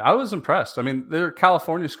 And I was impressed. I mean, they're a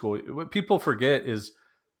California school. What people forget is,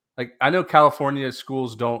 like, I know California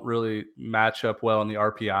schools don't really match up well in the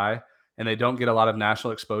RPI, and they don't get a lot of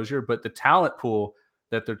national exposure, but the talent pool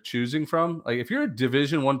that they're choosing from, like, if you're a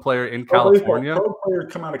Division I player in California, pro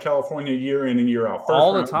players come out of California year in and year out,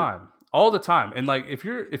 all the time. And like, if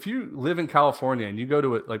you live in California and you go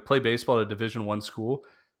to play baseball at a Division I school,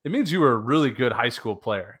 it means you were a really good high school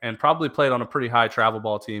player and probably played on a pretty high travel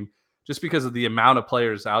ball team, just because of the amount of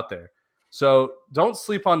players out there. So don't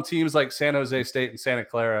sleep on teams like San Jose State and Santa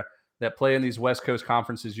Clara that play in these West Coast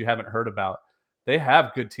conferences you haven't heard about. They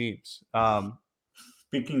have good teams.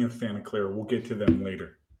 Speaking of Santa Clara, we'll get to them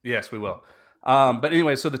later. Yes, we will. But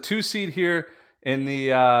anyway, so the 2 seed here in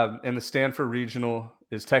the Stanford Regional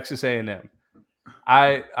is Texas A&M.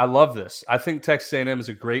 I love this. I think Texas A&M is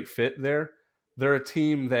a great fit there. They're a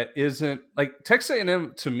team that isn't like Texas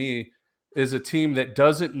A&M, to me, is a team that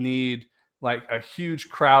doesn't need like a huge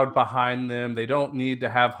crowd behind them. They don't need to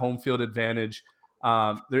have home field advantage.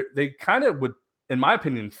 They kind of would, in my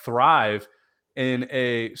opinion, thrive in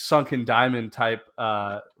a sunken diamond type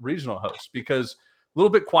regional host, because a little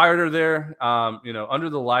bit quieter there, under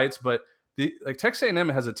the lights. But Texas A&M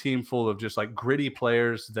has a team full of just like gritty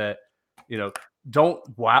players that, don't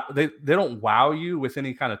wow. They don't wow you with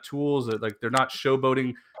any kind of tools. That, like, they're not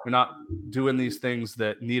showboating. They're not doing these things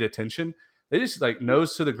that need attention. They just like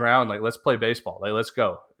nose to the ground, like, let's play baseball. Like, let's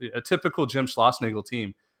go. A typical Jim Schlossnagle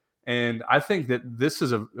team. And I think that this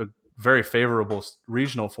is a very favorable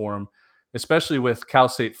regional for them, especially with Cal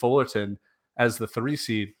State Fullerton as the 3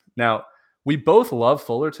 seed. Now, we both love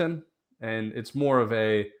Fullerton, and it's more of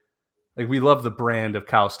we love the brand of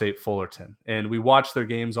Cal State Fullerton. And we watch their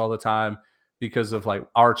games all the time because of like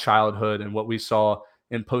our childhood and what we saw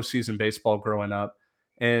in postseason baseball growing up.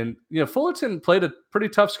 And, Fullerton played a pretty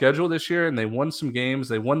tough schedule this year, and they won some games.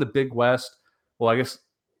 They won the Big West. Well, I guess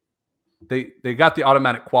they got the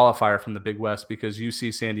automatic qualifier from the Big West because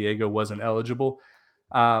UC San Diego wasn't eligible.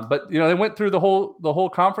 But they went through the whole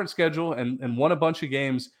conference schedule and won a bunch of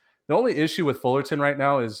games. The only issue with Fullerton right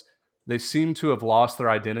now is they seem to have lost their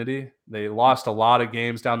identity. They lost a lot of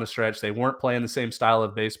games down the stretch. They weren't playing the same style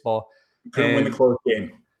of baseball. Couldn't win the close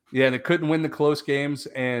game. Yeah, they couldn't win the close games.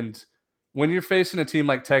 And when you're facing a team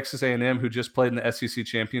like Texas A&M, who just played in the SEC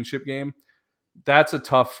championship game, that's a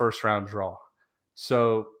tough first-round draw.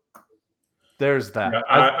 So there's that. Yeah,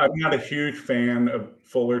 I'm not a huge fan of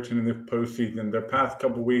Fullerton in the postseason. The past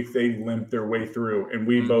couple of weeks, they limped their way through, and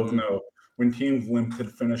we both know when teams limp to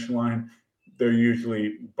the finish line, they're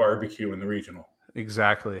usually barbecue in the regional.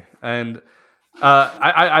 Exactly, and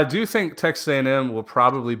I do think Texas A&M will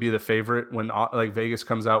probably be the favorite when like Vegas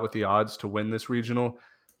comes out with the odds to win this regional.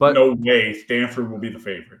 But no way, Stanford will be the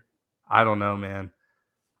favorite. I don't know, man.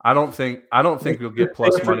 I don't think you'll get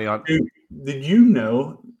plus money on. Dude, did you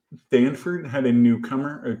know Stanford had a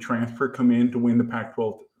newcomer, a transfer, come in to win the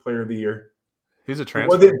Pac-12 Player of the Year? He's a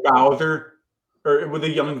transfer. Was it Bowser, or it was a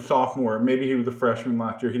young sophomore? Maybe he was a freshman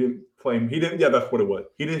last year. He didn't play. Yeah, that's what it was.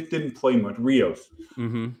 He just didn't play much. Rios.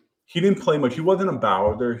 Mm-hmm. He didn't play much. He wasn't a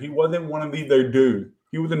Bowser. He wasn't one of their dudes.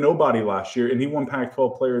 He was a nobody last year, and he won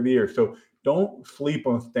Pac-12 Player of the Year. So don't sleep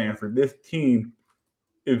on Stanford. This team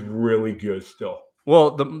is really good still.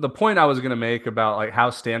 Well, the point I was going to make about like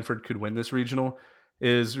how Stanford could win this regional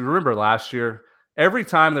is, remember last year, every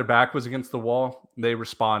time their back was against the wall, they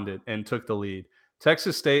responded and took the lead.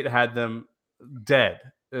 Texas State had them dead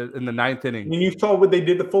in the ninth inning. And you saw what they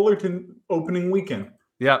did to Fullerton opening weekend.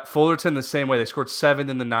 Yeah, Fullerton the same way. They scored 7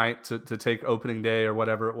 in the ninth to take opening day or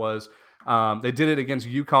whatever it was. They did it against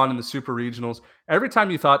UConn in the Super Regionals. Every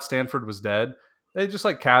time you thought Stanford was dead, they just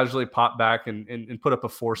like casually popped back and put up a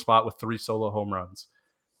 4 spot with 3 solo home runs.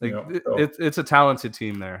 Like it's a talented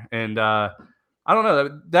team there. And I don't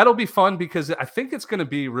know. That'll be fun because I think it's going to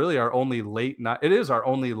be really our only late night. It is our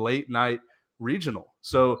only late night regional.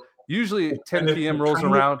 So usually 10 p.m. rolls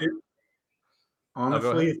around.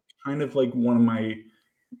 Honestly, it's kind of like one of my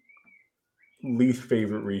least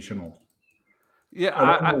favorite regionals. Yeah,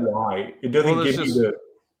 I don't know why. It doesn't give me the.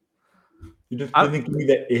 It just doesn't give me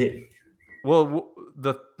the it. Well,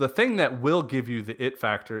 the thing that will give you the it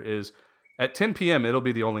factor is at 10 p.m. it'll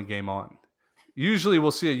be the only game on. Usually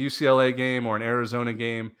we'll see a UCLA game or an Arizona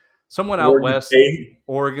game, someone out west,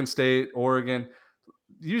 Oregon State, Oregon.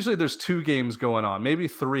 Usually there's 2 games going on, maybe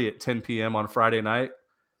 3 at 10 p.m. on Friday night.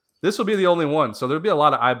 This will be the only one, so there'll be a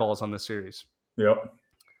lot of eyeballs on this series. Yep.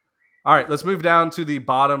 All right, let's move down to the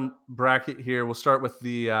bottom bracket here. We'll start with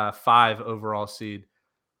the 5 overall seed,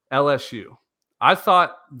 LSU. I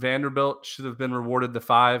thought Vanderbilt should have been rewarded the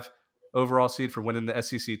 5 overall seed for winning the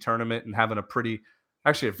SEC tournament and having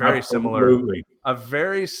a very similar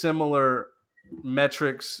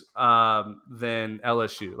metrics than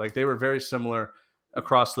LSU. Like they were very similar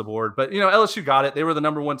across the board. But, LSU got it. They were the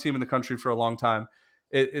number 1 team in the country for a long time.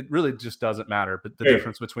 It really just doesn't matter. But the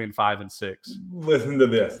difference between 5 and 6. Listen to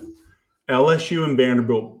this. LSU and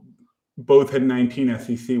Vanderbilt both had 19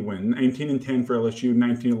 SEC wins, 19-10 for LSU,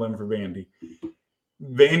 19-11 for Vandy.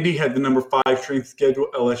 Vandy had the number 5 strength schedule,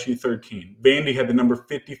 LSU 13. Vandy had the number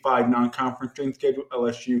 55 non-conference strength schedule,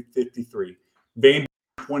 LSU 53. Vandy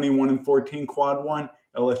 21-14 quad 1,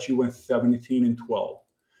 LSU went 17-12.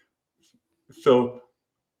 So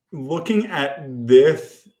looking at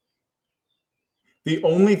this, the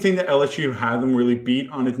only thing that LSU had them really beat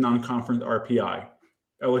on is non-conference RPI.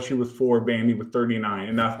 LSU was 4, Vandy was 39,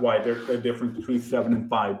 and that's why there's a difference between 7 and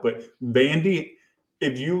 5. But Vandy,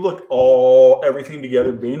 if you look everything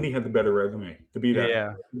together, Vandy had the better resume to be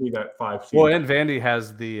that 5 seed. Well, and Vandy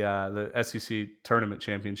has the SEC tournament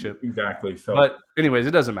championship. Exactly. So, but anyways,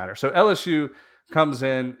 it doesn't matter. So LSU comes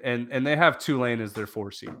in and they have Tulane as their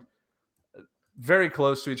 4 seed. Very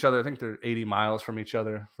close to each other. I think they're 80 miles from each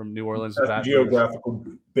other, from New Orleans to Baton Rouge. Geographical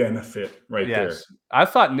benefit there. I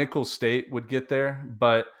thought Nicholls State would get there,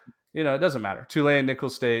 but it doesn't matter. Tulane,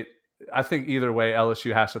 Nicholls State. I think either way,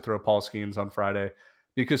 LSU has to throw Paul Skeens on Friday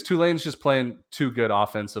because Tulane's just playing too good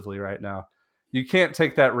offensively right now. You can't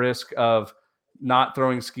take that risk of not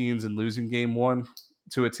throwing Skeens and losing game 1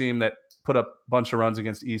 to a team that put up a bunch of runs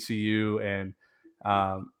against ECU and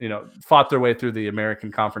fought their way through the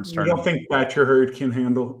American Conference tournament. You don't think Thatcher Hurd can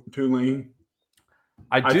handle Tulane?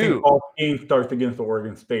 I do. I think all game starts against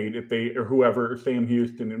Oregon State or whoever, Sam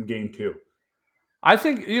Houston in game 2. I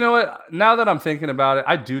think, now that I'm thinking about it,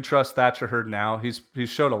 I do trust Thatcher Hurd now. He's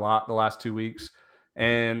showed a lot the last 2 weeks.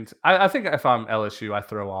 And I think if I'm LSU, I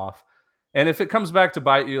throw off. And if it comes back to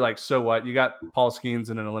bite you, like, so what? You got Paul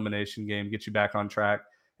Skeens in an elimination game, get you back on track.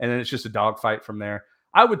 And then it's just a dogfight from there.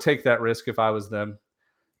 I would take that risk if I was them.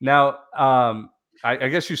 Now, I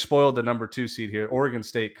guess you spoiled the number 2 seed here. Oregon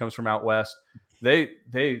State comes from out west. They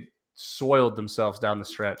soiled themselves down the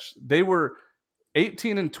stretch. They were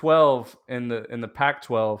 18-12 in the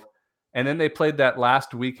Pac-12 And then they played that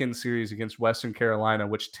last weekend series against Western Carolina,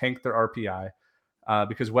 which tanked their RPI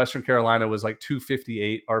because Western Carolina was like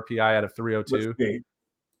 258 RPI out of 302.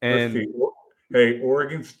 Let's see. Hey,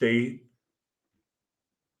 Oregon State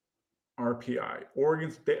RPI.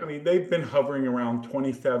 Oregon State, I mean, they've been hovering around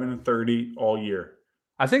 27 and 30 all year.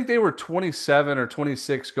 I think they were 27 or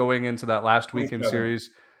 26 going into that last weekend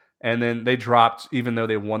series. And then they dropped, even though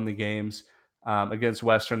they won the games against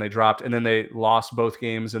Western, they dropped. And then they lost both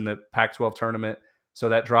games in the Pac-12 tournament. So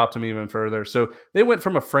that dropped them even further. So they went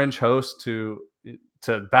from a fringe host to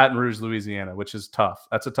Baton Rouge, Louisiana, which is tough.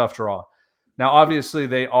 That's a tough draw. Now, obviously,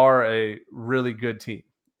 they are a really good team.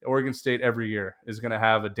 Oregon State every year is going to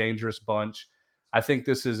have a dangerous bunch. I think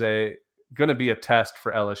this is going to be a test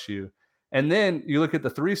for LSU. And then you look at the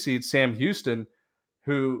 3 seed, Sam Houston,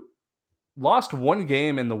 who lost one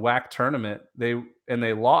game in the WAC tournament. They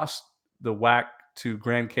lost the WAC to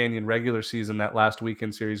Grand Canyon regular season that last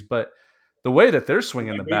weekend series. But the way that they're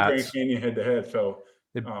swinging the bats, Grand Canyon head to head. So,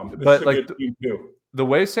 but like the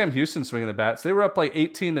way Sam Houston's swinging the bats, they were up like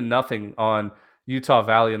 18-0 on Utah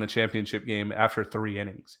Valley in the championship game after 3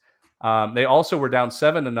 innings. They also were down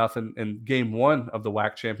 7-0 in game 1 of the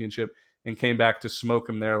WAC championship and came back to smoke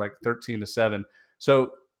them there like 13-7.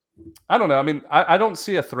 So I don't know. I mean, I don't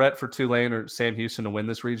see a threat for Tulane or Sam Houston to win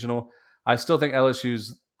this regional. I still think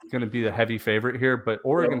LSU's going to be the heavy favorite here, but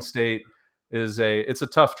Oregon State it's a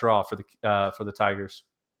tough draw for the Tigers.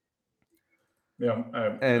 Yeah,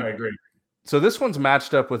 I agree. So this one's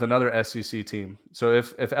matched up with another SEC team. So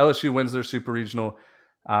if LSU wins their super regional,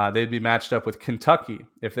 they'd be matched up with Kentucky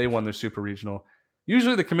if they won their super regional.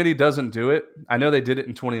 Usually the committee doesn't do it. I know they did it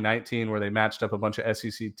in 2019 where they matched up a bunch of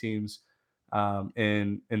SEC teams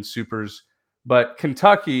in supers. But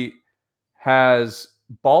Kentucky has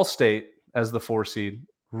Ball State as the 4 seed.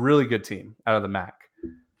 Really good team out of the MAC.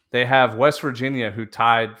 They have West Virginia, who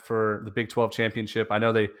tied for the Big 12 championship. I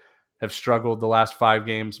know they have struggled the last 5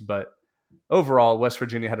 games, but overall, West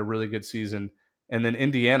Virginia had a really good season. And then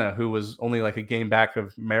Indiana, who was only like a game back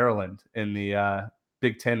of Maryland in the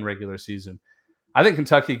Big 10 regular season. I think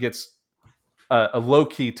Kentucky gets a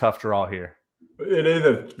low-key tough draw here. It is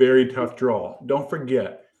a very tough draw. Don't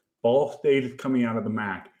forget, Ball State is coming out of the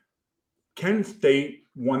MAC. Kent State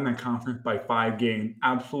won that conference by 5 games,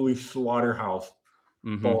 absolutely slaughterhouse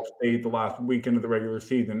Ball State the last weekend of the regular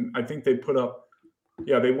season. I think they put up,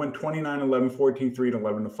 they went 29-11, 14-3, and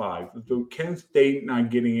 11-5. So Kent State not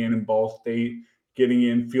getting in and Ball State getting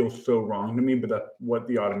in feels so wrong to me, but that's what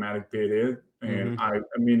the automatic bid is. And I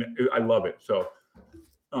mean, I love it. So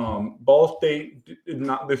Ball State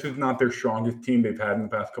this is not their strongest team they've had in the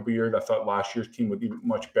past couple of years. I thought last year's team was even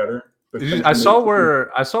much better. I saw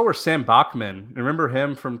where Sam Bachman, remember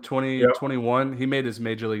him from 2021? Yep. He made his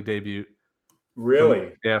major league debut.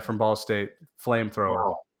 Really? From Ball State, flamethrower.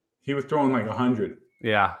 Wow. He was throwing like 100.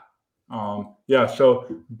 Yeah. So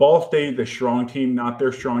Ball State, the strong team, not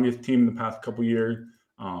their strongest team in the past couple of years.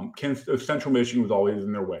 Central Michigan was always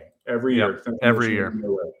in their way every year. Every year. In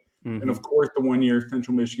their way. And of course, the 1 year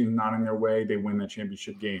Central Michigan is not in their way, they win the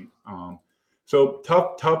championship game. So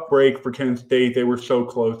tough break for Kent State. They were so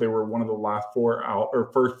close. They were one of the last 4 out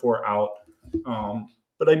or first 4 out.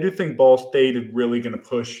 But I do think Ball State is really going to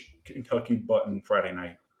push Kentucky button Friday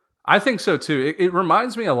night. I think so too. It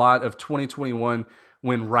reminds me a lot of 2021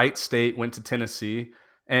 when Wright State went to Tennessee.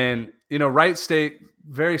 And, Wright State,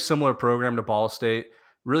 very similar program to Ball State,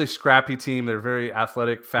 really scrappy team. They're very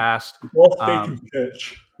athletic, fast. Ball State can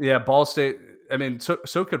pitch. Yeah, Ball State. I mean,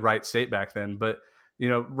 so could Wright State back then. But,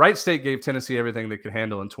 Wright State gave Tennessee everything they could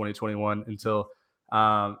handle in 2021 until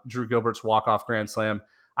Drew Gilbert's walk-off grand slam.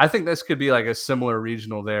 I think this could be like a similar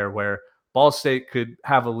regional there where Ball State could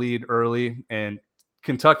have a lead early and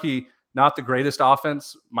Kentucky, not the greatest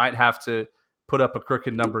offense, might have to put up a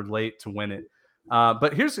crooked number late to win it.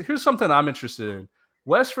 But here's something I'm interested in.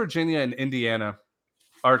 West Virginia and Indiana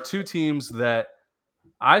are 2 teams that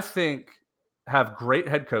I think have great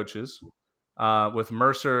head coaches with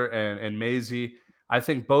Mercer and Mazey. I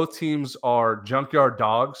think both teams are junkyard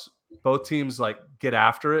dogs. Both teams get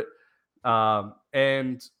after it.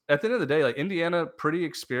 And at the end of the day, Indiana, pretty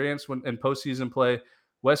experienced in postseason play.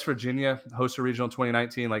 West Virginia hosts a regional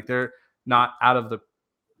 2019. They're not out of the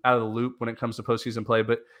loop when it comes to postseason play.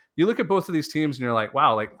 But you look at both of these teams and you're like,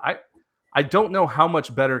 wow, I don't know how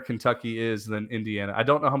much better Kentucky is than Indiana. I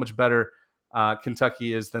don't know how much better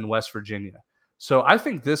Kentucky is than West Virginia. So I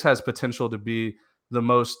think this has potential to be the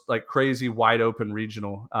most crazy wide open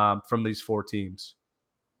regional from these 4 teams.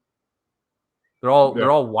 They're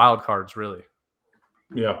all wild cards, really.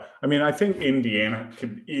 Yeah, I mean, I think Indiana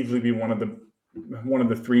could easily be one of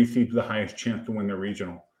the 3 seeds, the highest chance to win the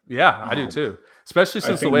regional. Yeah, I do too. Especially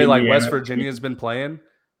since the think way like Indiana- West Virginia has been playing.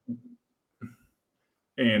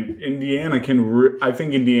 And Indiana can, I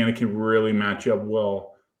think Indiana can really match up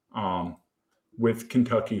well with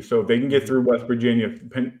Kentucky. So if they can get through West Virginia,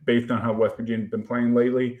 based on how West Virginia's been playing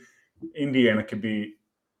lately, Indiana could be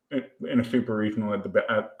in a super regional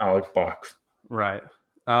at Alex Box. Right.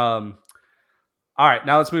 All right,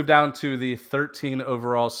 now let's move down to the 13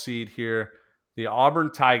 overall seed here, the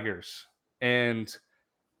Auburn Tigers. And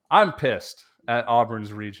I'm pissed at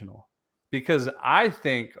Auburn's regional because I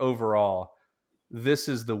think overall this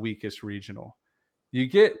is the weakest regional. You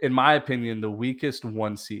get, in my opinion, the weakest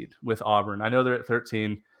 1 seed with Auburn. I know they're at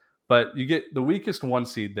 13, but you get the weakest 1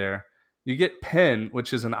 seed there. You get Penn,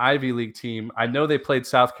 which is an Ivy League team. I know they played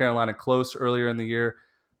South Carolina close earlier in the year,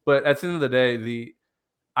 but at the end of the day, the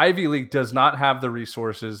Ivy League does not have the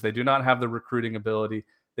resources. They do not have the recruiting ability.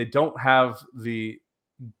 They don't have the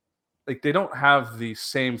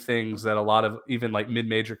same things that a lot of even like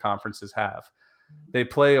mid-major conferences have. They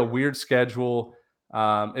play a weird schedule.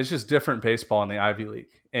 It's just different baseball in the Ivy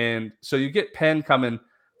League. And so you get Penn coming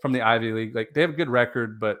from the Ivy League. Like they have a good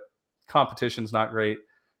record, but competition's not great.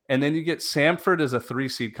 And then you get Samford as a 3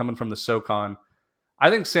 seed coming from the SoCon. I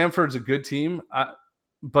think Samford's a good team,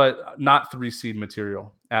 but not 3 seed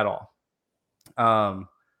material at all.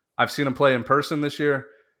 I've seen them play in person this year.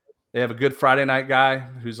 They have a good Friday night guy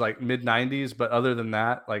who's like mid-90s, but other than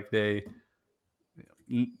that, like they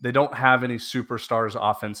don't have any superstars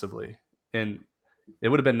offensively. And it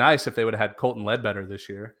would have been nice if they would have had Colton Ledbetter this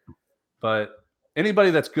year. But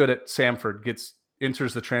anybody that's good at Samford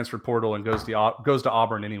enters the transfer portal and goes to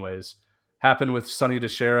Auburn anyways. Happened with Sonny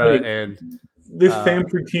DeShera and this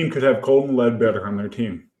Samford team could have Colton Ledbetter on their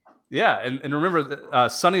team. Yeah, and remember,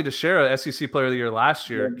 Sonny DeShera, SEC Player of the Year last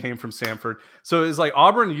year, came from Samford. So it's like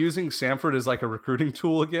Auburn using Samford as like a recruiting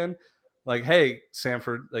tool again. Like, hey,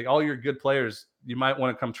 Samford, like all your good players, you might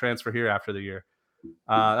want to come transfer here after the year.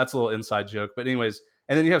 That's a little inside joke. But anyways,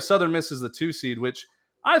 and then you have Southern Miss as the 2 seed, which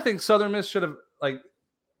I think Southern Miss should have like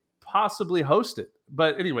possibly hosted.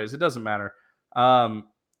 But anyways, it doesn't matter.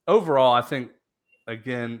 Overall, I think,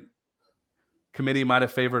 again, committee might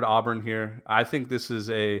have favored Auburn here. I think this is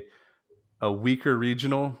a weaker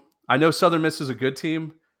regional. I know Southern Miss is a good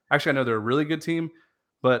team. Actually, I know they're a really good team.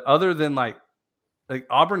 But other than like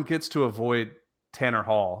Auburn gets to avoid Tanner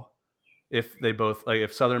Hall if they both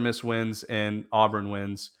if Southern Miss wins and Auburn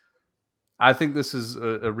wins. I think this is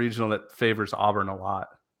a regional that favors Auburn a lot.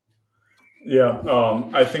 Yeah,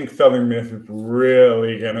 I think Southern Miss is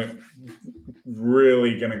really gonna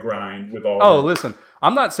grind with Auburn. Oh, listen,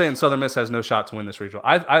 I'm not saying Southern Miss has no shot to win this regional.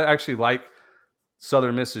 I actually like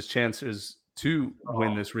Southern Miss's chances to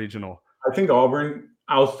win this regional. I think Auburn,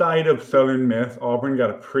 outside of Southern Miss, Auburn got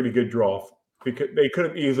a pretty good draw because they could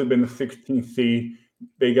have easily been the 16th seed.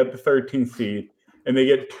 They got the 13th seed, and they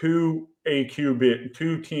get two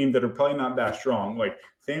teams that are probably not that strong. Like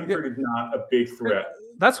Samford is not a big threat.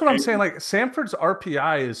 That's what I'm saying. Like Samford's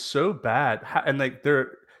RPI is so bad, and like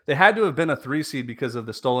they had to have been a 3 seed because of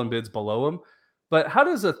the stolen bids below them. But how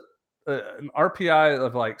does an RPI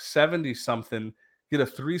of like 70 something get a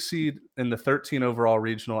 3 seed in the 13 overall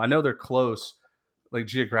regional? I know they're close, like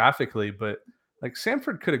geographically, but like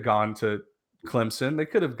Samford could have gone to Clemson. They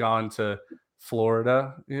could have gone to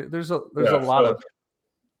Florida. There's a lot of.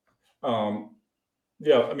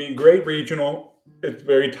 I mean, great regional. It's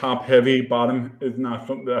very top heavy. Bottom is not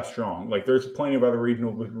that strong. Like there's plenty of other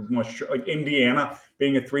regionals with much, like Indiana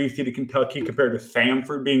being a 3 seed of Kentucky compared to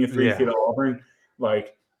Samford being a 3 seed of Auburn.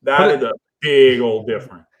 Like that is a big old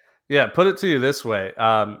difference. Yeah, put it to you this way.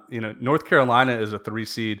 North Carolina is a 3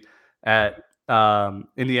 seed at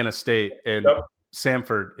Indiana State, and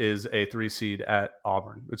Samford is a 3 seed at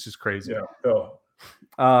Auburn, which is crazy.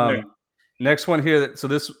 Yeah. Next one here. So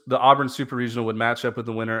the Auburn Super Regional would match up with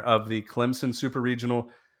the winner of the Clemson Super Regional.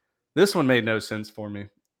 This one made no sense for me.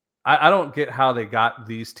 I don't get how they got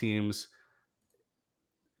these teams.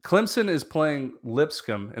 Clemson is playing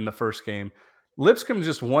Lipscomb in the first game. Lipscomb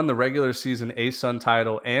just won the regular season ASUN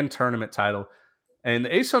title and tournament title. And the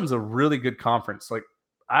ASUN's a really good conference. Like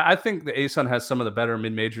I think the ASUN has some of the better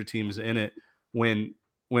mid-major teams in it when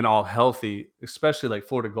all healthy, especially like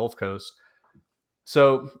Florida Gulf Coast.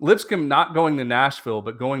 So Lipscomb not going to Nashville,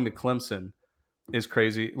 but going to Clemson is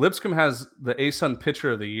crazy. Lipscomb has the ASUN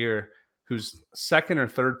Pitcher of the Year, who's 2nd or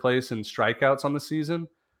 3rd place in strikeouts on the season.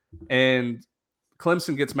 And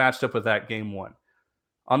Clemson gets matched up with that game 1.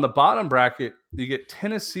 On the bottom bracket, you get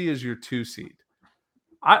Tennessee as your 2 seed.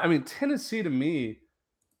 I mean, Tennessee to me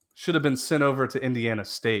should have been sent over to Indiana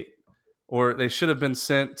State, or they should have been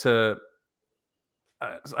sent to.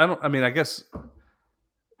 I guess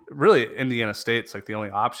really Indiana State's like the only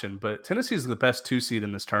option, but Tennessee's the best 2 seed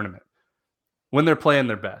in this tournament when they're playing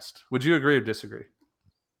their best. Would you agree or disagree?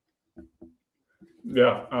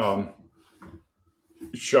 Yeah.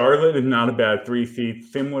 Charlotte is not a bad 3 seed,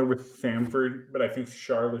 similar with Samford, but I think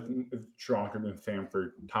Charlotte is stronger than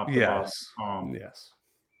Samford, top to bottom. Yes.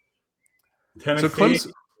 Tennessee. So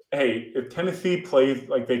Clemson, hey, if Tennessee plays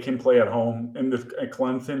like they can play at home in this at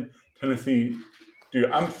Clemson, Tennessee,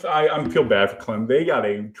 dude, I feel bad for Clemson. They got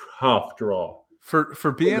a tough draw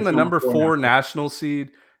for being the number 4 national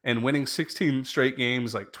seed and winning 16 straight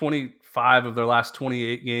games, like 25 of their last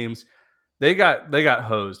 28 games. They got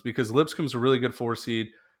hosed because Lipscomb's a really good 4 seed.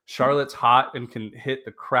 Charlotte's hot and can hit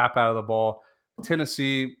the crap out of the ball.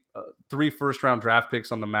 Tennessee, 3 first-round draft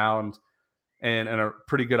picks on the mound and a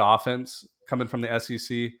pretty good offense coming from the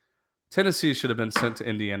SEC. Tennessee should have been sent to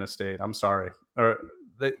Indiana State. I'm sorry. Or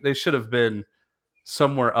they should have been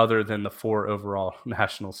somewhere other than the 4 overall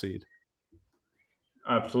national seed.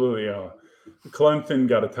 Absolutely. Clemson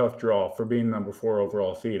got a tough draw for being number 4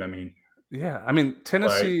 overall seed. I mean, yeah, I mean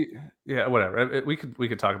Tennessee. Right. Yeah, whatever. We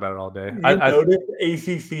could talk about it all day. I noticed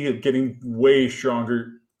ACC is getting way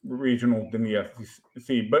stronger regional than the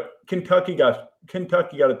SEC, but Kentucky got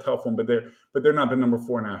a tough one, but they're not the number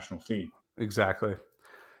 4 national seed. Exactly.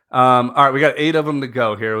 All right, we got 8 of them to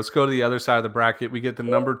go here. Let's go to the other side of the bracket. We get the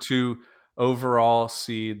number 2 overall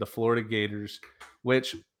seed, the Florida Gators,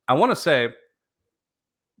 which I want to say,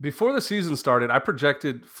 before the season started, I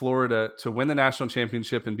projected Florida to win the national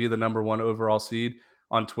championship and be the number 1 overall seed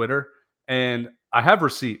on Twitter. And I have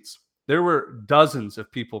receipts. There were dozens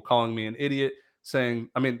of people calling me an idiot, saying,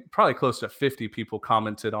 I mean, probably close to 50 people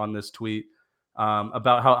commented on this tweet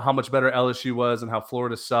about how much better LSU was and how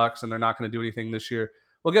Florida sucks and they're not going to do anything this year.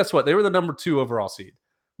 Well, guess what? They were the number 2 overall seed.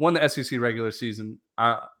 Won the SEC regular season.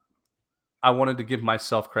 I wanted to give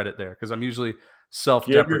myself credit there because I'm usually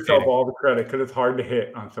self-deprecating. Give yourself all the credit because it's hard to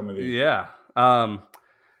hit on some of these. Yeah.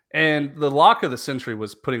 And the lock of the century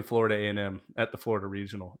was putting Florida A&M at the Florida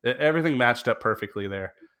Regional. Everything matched up perfectly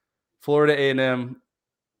there. Florida A&M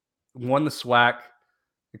won the SWAC.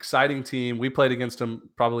 Exciting team. We played against them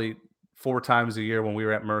probably 4 times a year when we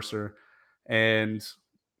were at Mercer. And,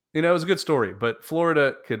 it was a good story. But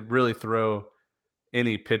Florida could really throw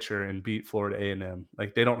any pitcher and beat Florida A&M.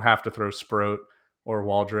 Like, they don't have to throw Sproat or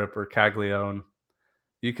Waldrop or Caglione.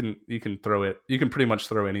 You can throw it. You can pretty much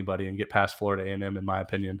throw anybody and get past Florida A&M, in my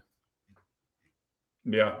opinion.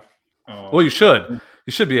 Yeah. Well, you should.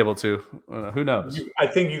 You should be able to. Who knows? I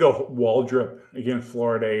think you go Waldrop against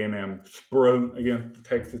Florida A&M, Sproat against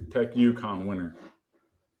Texas Tech UConn winner.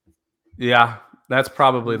 Yeah, that's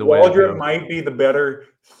probably the way. Waldrop might be the better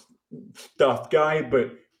stuff guy,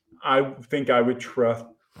 but I think I would trust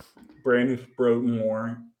Brandon Sproat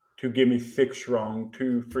more to give me 6 strong,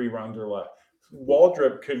 2-3 runs or less.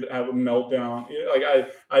 Waldrop could have a meltdown. Like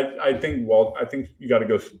I think you got to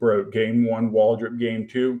go Sproat game 1, Waldrop game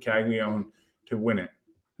 2, Caglione to win it.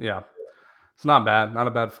 Yeah, it's not bad, not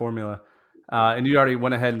a bad formula. And you already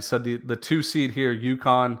went ahead and said the 2 seed here,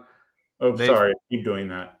 UConn. Oh, sorry, keep doing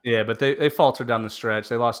that. Yeah, but they faltered down the stretch.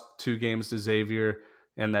 They lost 2 games to Xavier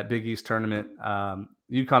in that Big East tournament.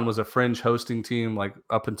 UConn was a fringe hosting team like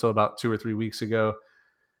up until about 2 or 3 weeks ago.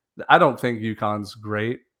 I don't think UConn's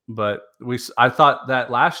great, but I thought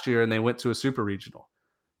that last year, and they went to a super regional.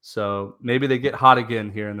 So maybe they get hot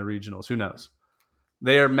again here in the regionals. Who knows?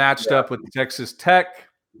 They are matched up with Texas Tech.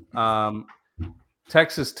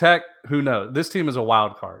 Texas Tech, who knows? This team is a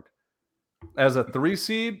wild card. As a 3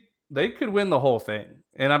 seed, they could win the whole thing.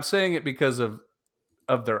 And I'm saying it because of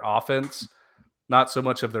their offense, not so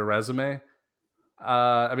much of their resume.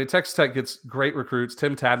 I mean, Texas Tech gets great recruits.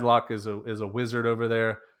 Tim Tadlock is a wizard over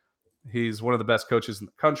there. He's one of the best coaches in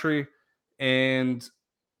the country. And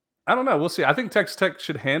I don't know. We'll see. I think Texas Tech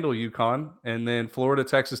should handle UConn. And then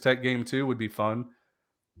Florida-Texas Tech game 2 would be fun.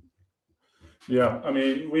 Yeah. I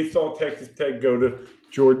mean, we saw Texas Tech go to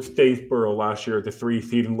George Statesboro last year at the 3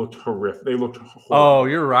 seed and looked horrific. They looked horrible. Oh,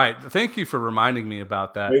 you're right. Thank you for reminding me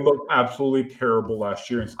about that. They looked absolutely terrible last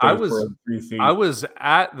year in Statesboro. I was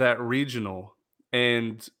at that regional,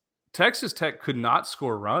 and Texas Tech could not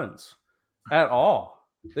score runs at all.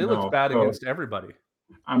 They looked bad against everybody.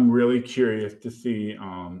 I'm really curious to see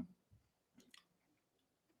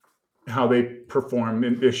how they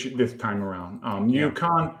perform this time around.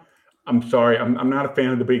 UConn, I'm sorry, I'm not a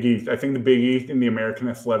fan of the Big East. I think the Big East and the American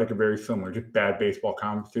Athletic are very similar, just bad baseball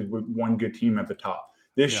conferences with one good team at the top.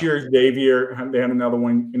 This year, Xavier, they had another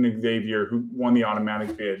one in Xavier who won the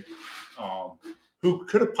automatic bid, who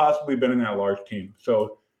could have possibly been in that large team.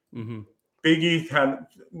 So Big East had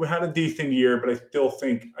a decent year, but I just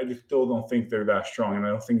still don't think they're that strong, and I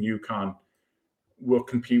don't think UConn will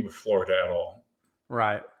compete with Florida at all.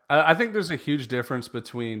 Right. I think there's a huge difference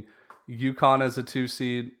between UConn as a 2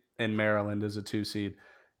 seed and Maryland as a 2 seed.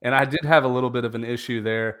 And I did have a little bit of an issue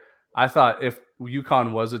there. I thought if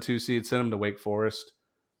UConn was a 2 seed, send them to Wake Forest.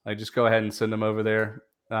 Like, just go ahead and send them over there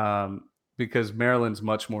because Maryland's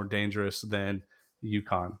much more dangerous than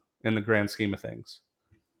UConn in the grand scheme of things.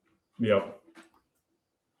 Yep.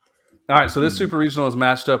 All right, so this Super Regional is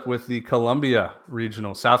matched up with the Columbia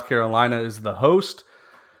Regional. South Carolina is the host.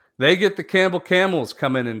 They get the Campbell Camels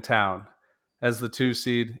coming in town as the 2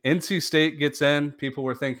 seed. NC State gets in. People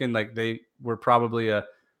were thinking like they were probably a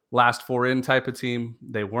last 4 in type of team.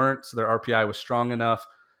 They weren't. So their RPI was strong enough.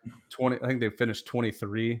 I think they finished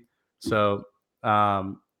 23. So, a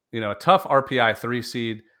tough RPI 3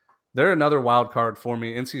 seed. They're another wild card for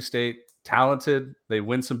me. NC State, talented. They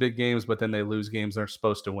win some big games, but then they lose games they're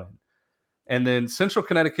supposed to win. And then Central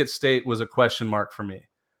Connecticut State was a question mark for me.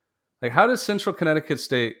 Like, how does Central Connecticut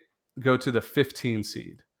State go to the 15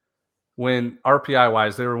 seed when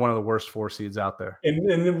RPI-wise, they were one of the worst 4 seeds out there? And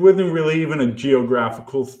it wasn't really even a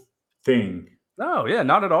geographical thing. No, yeah,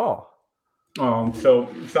 not at all.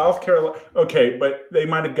 So South Carolina, okay, but they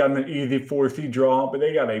might have gotten an easy 4 seed draw, but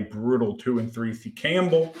they got a brutal 2 and 3 seed.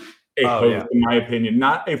 Campbell, host, in my opinion,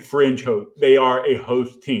 not a fringe host. They are a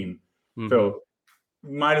host team. Mm-hmm. So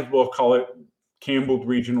might as well call it Campbell's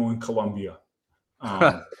Regional in Columbia.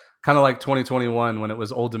 Kind of like 2021 when it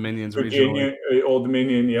was Old Dominion's Regional. Old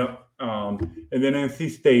Dominion, yep. And then NC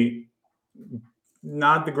State,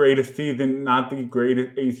 not the greatest season, not the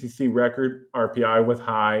greatest ACC record. RPI was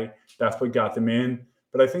high. That's what got them in.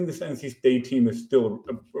 But I think this NC State team is still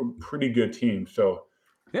a pretty good team. So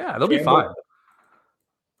yeah, they'll be fine.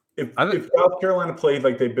 If South Carolina plays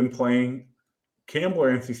like they've been playing, Campbell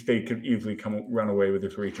or NC State could easily run away with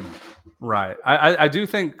this regional. Right. I do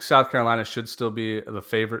think South Carolina should still be the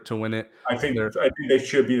favorite to win it. I think they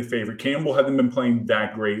should be the favorite. Campbell hasn't been playing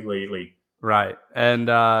that great lately. Right. And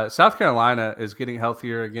South Carolina is getting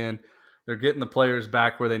healthier again. They're getting the players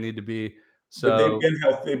back where they need to be. So but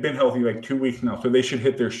they've been healthy like 2 weeks now, so they should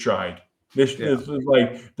hit their stride. This is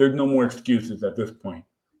like there's no more excuses at this point.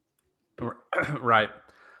 Right.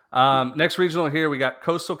 Next regional here, we got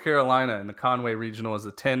Coastal Carolina in the Conway Regional as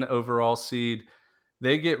the 10 overall seed.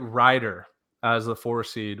 They get Rider as the 4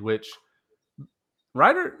 seed, which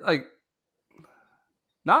Rider, like,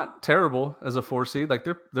 not terrible as a 4 seed. Like,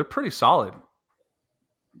 they're pretty solid.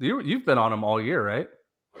 You've been on them all year, right?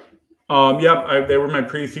 Yeah, they were my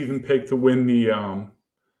preseason pick to win the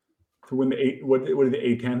what is the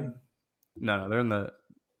A10? No, they're in the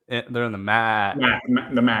MAC.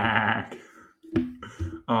 The MAC.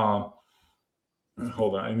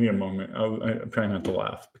 Hold on, I need a moment. I'm trying not to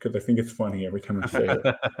laugh because I think it's funny every time I say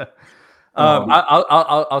it.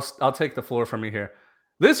 I'll take the floor from you here.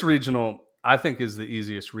 This regional, I think, is the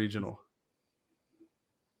easiest regional.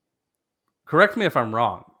 Correct me if I'm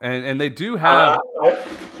wrong. And they do have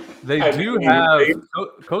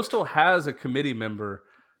Coastal has a committee member,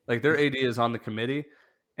 like their AD is on the committee,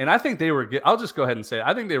 and I think they were. I'll just go ahead and say it.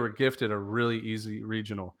 I think they were gifted a really easy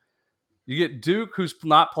regional. You get Duke, who's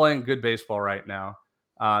not playing good baseball right now.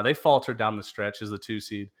 They faltered down the stretch as the 2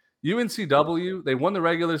 seed. UNCW, they won the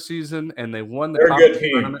regular season and they won the conference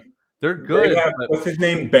tournament. They're good. What's his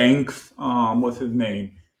name? Banks. What's his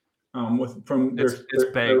name? It's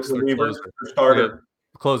Banks. Their starter.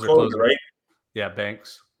 Closer, right? Yeah,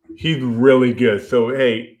 Banks. He's really good. So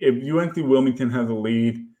hey, if UNC Wilmington has a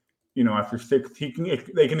lead, after 6,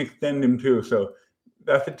 they can extend him too. So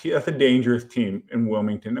that's a dangerous team in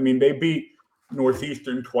Wilmington. I mean, they beat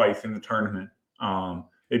Northeastern twice in the tournament.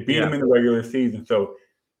 They beat them in the regular season. So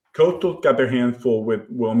Coastal got their hands full with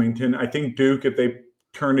Wilmington. I think Duke, if they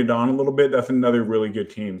turn it on a little bit, that's another really good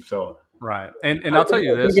team. So right, and I'll tell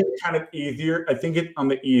you this: I think it's kind of easier. I think it's on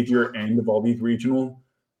the easier end of all these regional.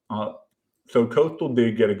 So Coastal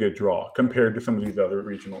did get a good draw compared to some of these other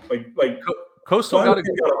regional. Like Coastal got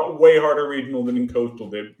a way harder regional than Coastal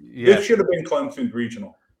did. Yeah. This should have been Clemson's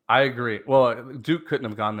regional. I agree. Well, Duke couldn't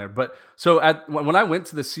have gone there. But so when I went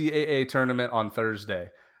to the CAA tournament on Thursday,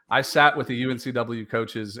 I sat with the UNCW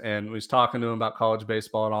coaches and was talking to them about college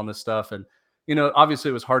baseball and all this stuff. And, obviously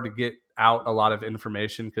it was hard to get out a lot of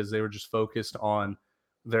information because they were just focused on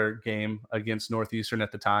their game against Northeastern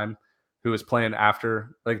at the time, who was playing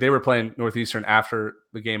after, like they were playing Northeastern after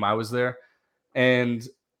the game I was there. And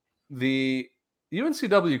the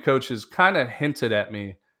UNCW coaches kind of hinted at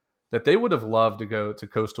me that they would have loved to go to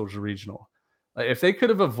Coastal's regional. Like if they could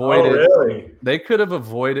have avoided, they could have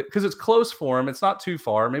avoided, because it's close for them. It's not too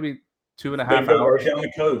far, maybe 2.5 hours down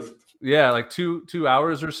the coast. Yeah, like two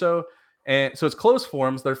hours or so. And so it's close for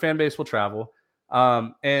them. Their fan base will travel.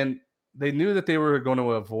 And they knew that they were going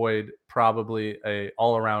to avoid probably a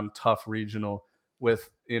all-around tough regional with,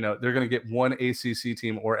 they're going to get one ACC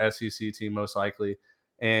team or SEC team most likely.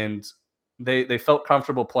 And they felt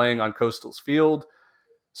comfortable playing on Coastal's field.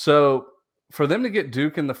 So for them to get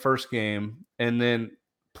Duke in the first game and then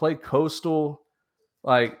play Coastal,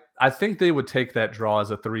 like, I think they would take that draw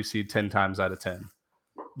as a 3 seed 10 times out of 10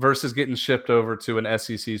 versus getting shipped over to an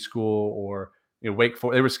SEC school or Wake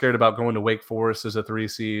Forest. They were scared about going to Wake Forest as a 3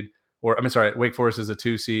 seed, or Wake Forest as a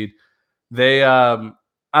 2 seed. They, I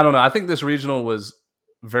don't know. I think this regional was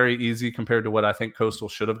very easy compared to what I think Coastal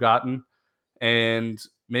should have gotten. And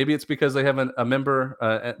maybe it's because they have a member,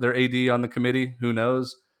 their AD on the committee. Who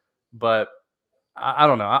knows? But I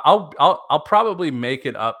don't know. I'll probably make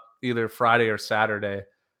it up either Friday or Saturday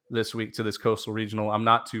this week to this Coastal regional. I'm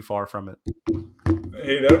not too far from it.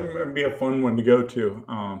 Hey, that would be a fun one to go to.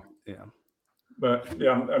 Yeah. But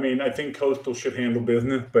yeah, I mean, I think Coastal should handle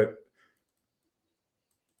business, but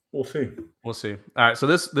we'll see. We'll see. All right. So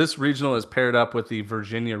this regional is paired up with the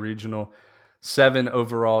Virginia regional, 7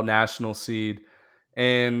 overall national seed.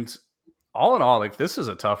 And all in all, like, this is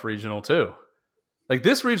a tough regional too. Like,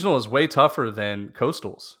 this regional is way tougher than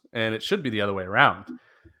Coastal's, and it should be the other way around.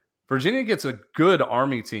 Virginia gets a good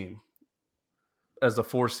Army team as the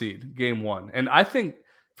 4 seed, game 1. And I think,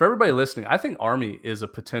 for everybody listening, I think Army is a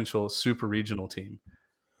potential super regional team.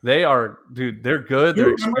 They are, dude, they're good.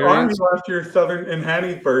 They're experienced. Army last year, Southern and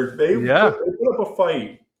Hattiesburg, they put up a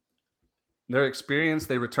fight. They're experienced.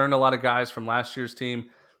 They returned a lot of guys from last year's team,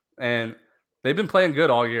 and they've been playing good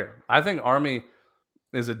all year. I think Army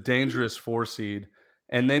is a dangerous 4 seed.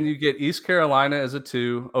 And then you get East Carolina as a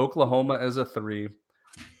 2, Oklahoma as a 3.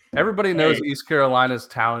 Everybody knows East Carolina's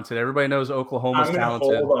talented. Everybody knows Oklahoma's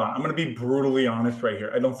talented. Hold on. I'm going to be brutally honest right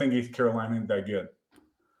here. I don't think East Carolina is that good.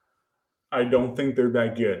 I don't think they're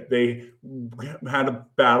that good. They had a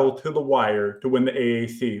battle to the wire to win the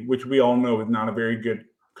AAC, which we all know is not a very good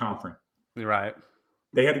conference. Right.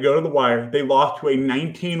 They had to go to the wire. They lost to a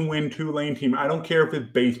 19-win Tulane team. I don't care if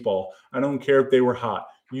it's baseball. I don't care if they were hot.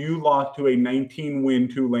 You lost to a 19-win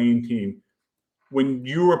Tulane team when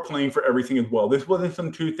you were playing for everything as well. This wasn't some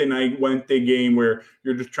Tuesday night Wednesday game where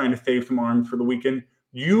you're just trying to save some arms for the weekend.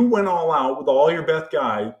 You went all out with all your best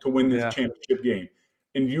guys to win this championship game.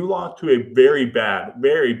 And you lost to a very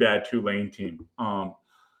bad Tulane team.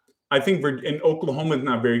 I think and Oklahoma is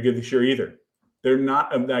not very good this year either. They're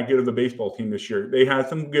not that good of a baseball team this year. They had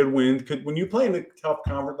some good wins because when you play in a tough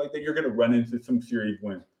conference like that, you're going to run into some series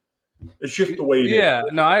wins. It's just the way it is. Yeah,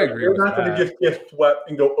 no, I agree. You're not going to just get swept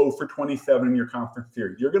and go 0 for 27 in your conference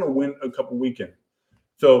series. You're going to win a couple weekends.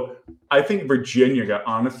 So I think Virginia got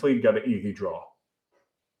an easy draw.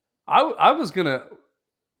 I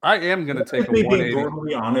am gonna take a 180. Being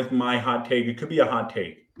brutally honest, my hot take. It could be a hot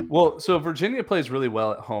take. Well, so Virginia plays really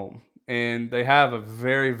well at home, and they have a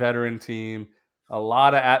very veteran team, a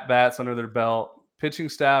lot of at-bats under their belt, pitching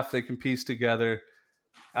staff they can piece together.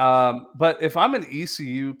 But if I'm an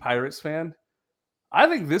ECU Pirates fan, I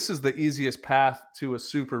think this is the easiest path to a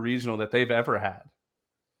super regional that they've ever had.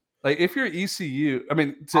 Like, if you're ECU,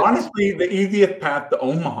 honestly, the easiest path to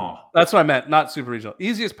Omaha. That's what I meant, not super regional.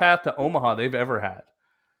 Easiest path to Omaha they've ever had.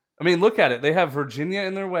 I mean, look at it. They have Virginia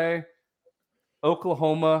in their way,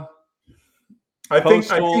 Oklahoma,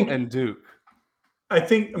 Coastal, and Duke.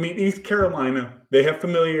 East Carolina, they have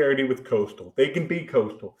familiarity with Coastal. They can beat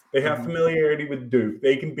Coastal. They have familiarity with Duke.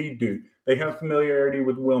 They can beat Duke. They have familiarity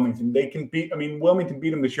with Wilmington. They can beat, Wilmington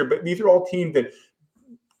beat them this year, but these are all teams that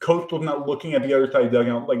Coastal's not looking at the other side of the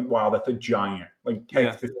dugout like, wow, that's a giant. Like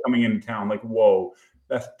Texas coming into town, like, whoa,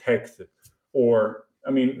 that's Texas. Or,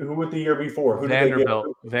 who was the year before?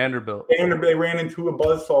 Vanderbilt. They ran into a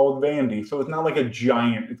buzzsaw with Vandy. So it's not like a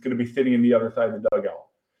giant. It's going to be sitting in the other side of the dugout.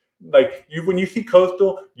 Like, when you see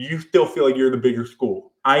Coastal, you still feel like you're the bigger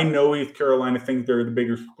school. I know East Carolina thinks they're the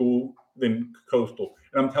bigger school than Coastal.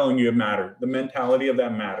 And I'm telling you, it matters. The mentality of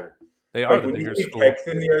that matters. They are the bigger school. When you see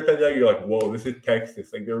Texas in the other side of the dugout, you're like, whoa, this is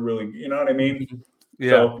Texas. Like, they're really, you know what I mean? Yeah.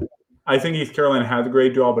 So I think East Carolina has a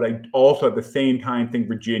great draw, but I also at the same time think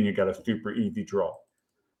Virginia got a super easy draw.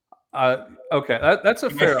 Okay, that's a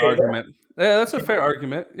fair argument. Yeah, that's a fair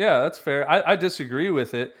argument. Yeah, that's fair. I disagree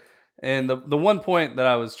with it. And the one point that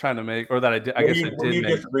I was trying to make, or that I did, I did make.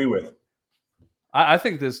 Disagree with? I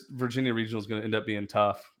think this Virginia regional is going to end up being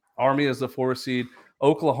tough. Army is the 4 seed.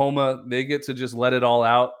 Oklahoma, they get to just let it all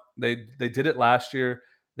out. They did it last year.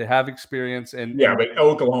 They have experience, but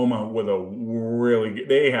Oklahoma with a really good.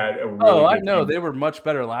 They had a really. Oh, I know they were much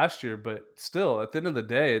better last year, but still, at the end of the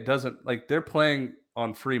day, it doesn't like they're playing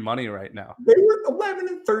on free money right now. They were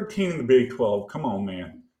 11-13 in the Big 12. Come on,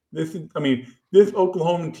 man. This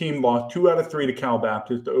Oklahoma team lost 2 out of 3 to Cal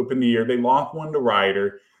Baptist to open the year. They lost 1 to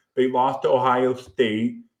Rider. They lost to Ohio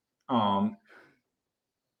State.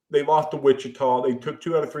 They lost to Wichita. They took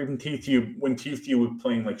 2 out of 3 from TCU when TCU was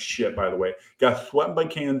playing like shit, by the way. Got swept by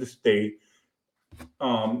Kansas State.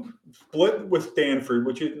 Split with Stanford,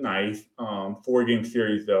 which is nice. 4-game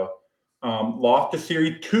series, though. Lost the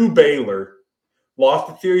series to Baylor. Lost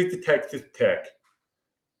the series to Texas Tech.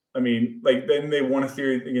 Then they won a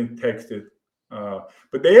series against Texas.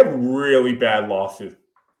 But they have really bad losses.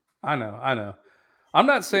 I know. I'm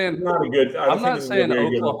not saying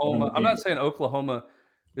Oklahoma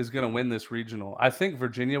is going to win this regional. I think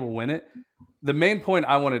Virginia will win it. The main point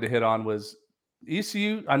I wanted to hit on was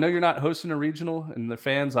ECU. I know you're not hosting a regional, and the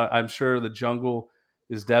fans, I'm sure the jungle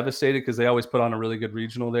is devastated because they always put on a really good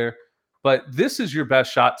regional there. But this is your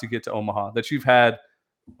best shot to get to Omaha that you've had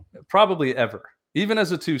probably ever, even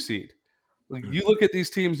as a 2 seed. You look at these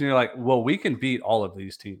teams and you're like, well, we can beat all of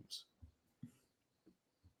these teams.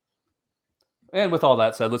 And with all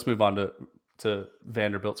that said, let's move on to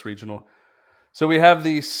Vanderbilt's regional. So we have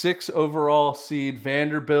the 6 overall seed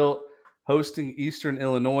Vanderbilt hosting Eastern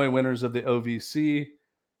Illinois, winners of the OVC.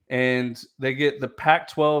 And they get the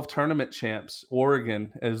Pac-12 tournament champs,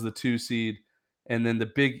 Oregon, as the 2 seed. And then the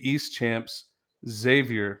Big East champs,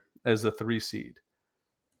 Xavier, as the 3 seed.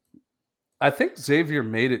 I think Xavier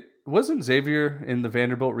made it. Wasn't Xavier in the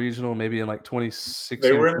Vanderbilt regional maybe in like 2016,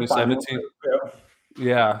 they were in 2017?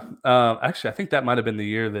 Yeah. Actually, I think that might have been the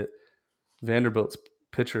year that Vanderbilt's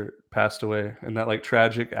pitcher passed away in that like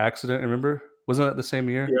tragic accident. Remember? Wasn't that the same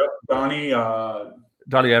year? Yeah,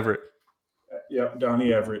 Donnie Everett. Yeah,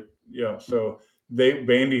 Donnie Everett. Yeah, so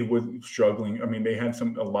Vandy was struggling. They had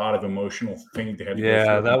a lot of emotional things they had to go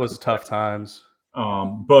through. That was tough times.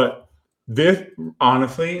 But this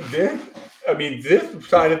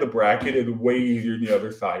side of the bracket is way easier than the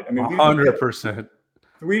other side. 100%.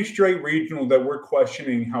 3 straight regionals that we're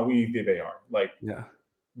questioning how easy they are.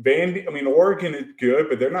 Vandy. Oregon is good,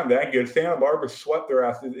 but they're not that good. Santa Barbara swept their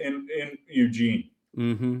asses in Eugene.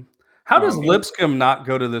 Mm-hmm. How does Lipscomb not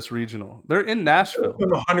go to this regional? They're in Nashville.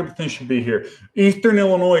 100% should be here. Eastern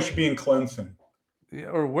Illinois should be in Clemson. Yeah,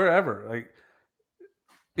 or wherever. Like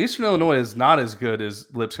Eastern Illinois is not as good as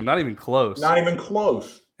Lipscomb. Not even close. Not even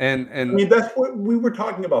close. And that's what we were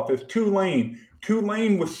talking about. This Tulane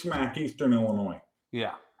was smack Eastern Illinois.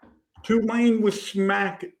 Yeah. Tulane was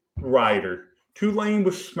smack Rider. Tulane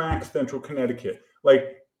was smack Central Connecticut.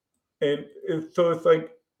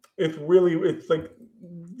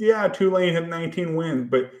 Tulane had 19 wins,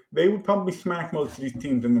 but they would probably smack most of these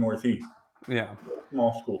teams in the Northeast. Yeah.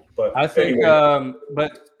 Small schools. But I think anyway.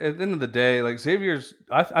 But at the end of the day, like Xavier's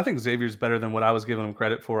I think Xavier's better than what I was giving them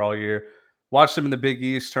credit for all year. Watched them in the Big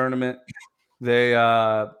East tournament.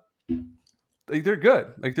 They're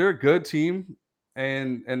good. Like they're a good team.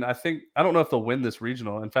 And I think I don't know if they'll win this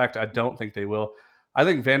regional. In fact, I don't think they will. I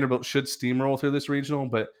think Vanderbilt should steamroll through this regional,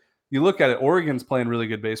 but you look at it, Oregon's playing really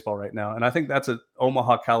good baseball right now. And I think that's an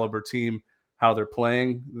Omaha caliber team, how they're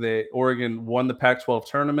playing. Oregon won the Pac-12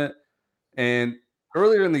 tournament. And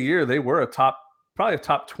earlier in the year, they were probably a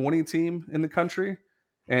top 20 team in the country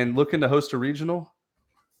and looking to host a regional.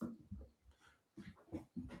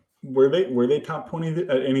 Were they top 20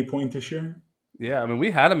 at any point this year? Yeah, we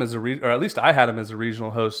had him as or at least I had him as a regional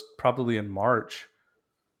host probably in March.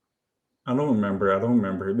 I don't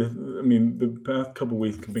remember. The past couple of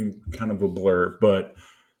weeks have been kind of a blur, but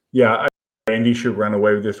yeah, Andy should run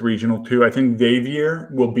away with this regional too. I think Xavier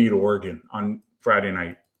will beat Oregon on Friday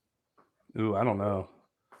night. Ooh, I don't know.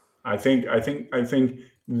 I think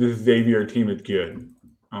this Xavier team is good.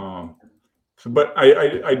 But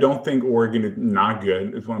I don't think Oregon is not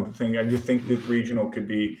good. Is what I'm saying. I just think this regional could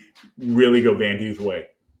really go Vandy's way.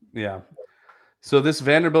 Yeah. So this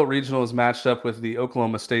Vanderbilt regional is matched up with the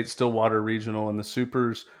Oklahoma State Stillwater regional and the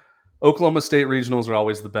Supers. Oklahoma State regionals are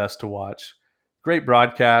always the best to watch. Great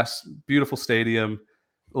broadcast, beautiful stadium,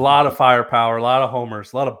 a lot of firepower, a lot of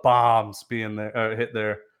homers, a lot of bombs being there, hit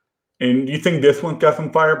there. And you think this one's got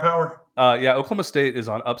some firepower? Yeah, Oklahoma State is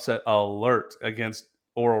on upset alert against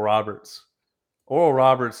Oral Roberts. Oral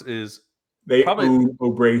Roberts is probably own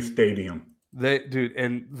O'Brien Stadium. This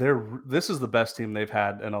is the best team they've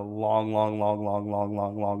had in a long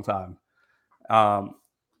time.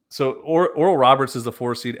 So Oral Roberts is the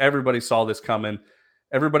 4 seed. Everybody saw this coming.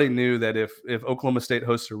 Everybody knew that if Oklahoma State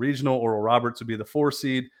hosts a regional, Oral Roberts would be the 4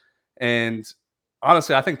 seed. And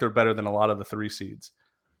honestly, I think they're better than a lot of the 3 seeds.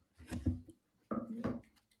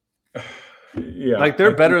 Yeah, like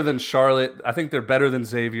they're better than Charlotte. I think they're better than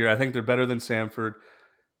Xavier. I think they're better than Samford.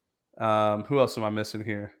 Who else am I missing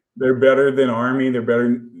here? They're better than Army. They're better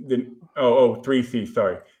than 3 seed.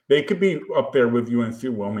 Sorry, they could be up there with UNC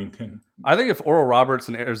Wilmington. I think if Oral Roberts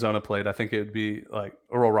and Arizona played, I think it would be like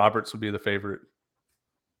Oral Roberts would be the favorite.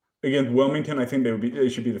 Against Wilmington, I think they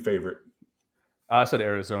should be the favorite. I said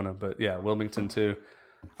Arizona, but yeah, Wilmington too.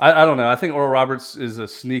 I don't know. I think Oral Roberts is a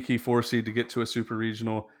sneaky 4 seed to get to a super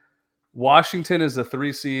regional. Washington is the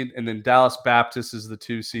 3 seed, and then Dallas Baptist is the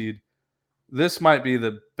 2 seed. This might be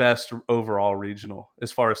the best overall regional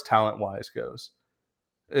as far as talent-wise goes.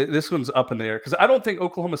 This one's up in the air because I don't think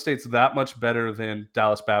Oklahoma State's that much better than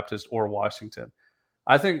Dallas Baptist or Washington.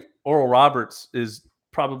 I think Oral Roberts is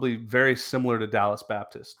probably very similar to Dallas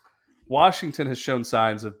Baptist. Washington has shown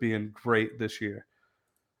signs of being great this year.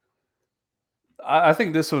 I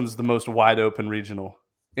think this one's the most wide-open regional.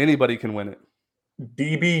 Anybody can win it.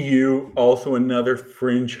 DBU, also another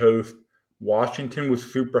fringe host. Washington was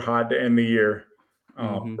super hot to end the year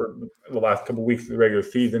for the last couple of weeks of the regular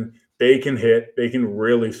season. They can hit. They can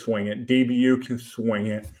really swing it. DBU can swing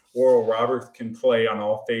it. Oral Roberts can play on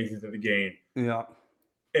all phases of the game. Yeah.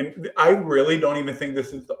 And I really don't even think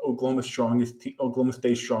this is the Oklahoma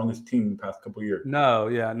State's strongest team in the past couple of years. No,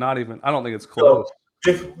 yeah, not even. I don't think it's close.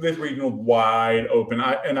 So this regional wide open.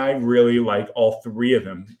 I really like all 3 of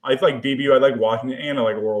them. I like DBU, I like Washington, and I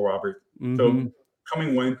like Oral Roberts. So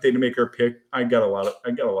coming Wednesday to make our pick, I got a lot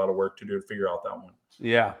of work to do to figure out that one.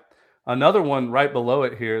 Yeah. Another one right below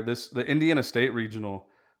it here, the Indiana State regional,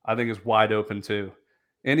 I think is wide open too.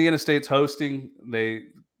 Indiana State's hosting, they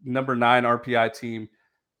number 9 RPI team.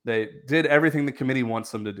 They did everything the committee wants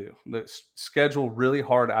them to do. They schedule really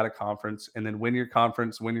hard out of conference and then win your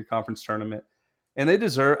conference tournament. And they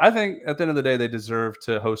deserve, I think at the end of the day, they deserve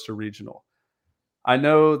to host a regional. I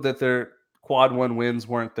know that their quad 1 wins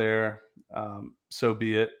weren't there. So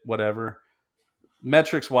be it, whatever.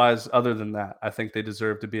 Metrics wise, other than that, I think they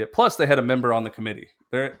deserve to be it. Plus, they had a member on the committee.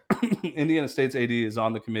 Indiana State's AD is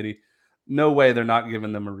on the committee. No way they're not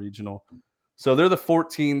giving them a regional. So they're the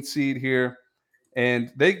 14 seed here,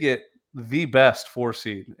 and they get the best 4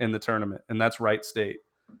 seed in the tournament, and that's Wright State.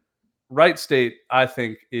 Wright State, I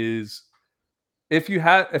think, is if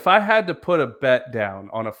I had to put a bet down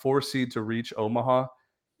on a 4 seed to reach Omaha,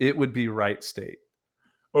 it would be Wright State.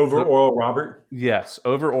 Over Oral Roberts? Yes,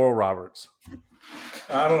 over Oral Roberts.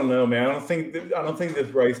 I don't know, man. I don't think this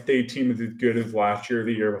Wright State team is as good as last year or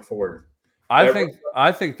the year before. I think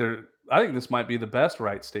this might be the best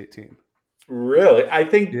Wright State team. Really? I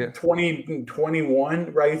think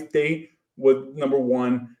 2021 Wright State was number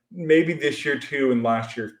 1, maybe this year 2, and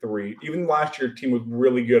last year 3. Even last year's team was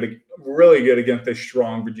really good against a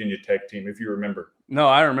strong Virginia Tech team, if you remember. No,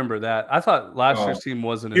 I remember that. I thought last year's team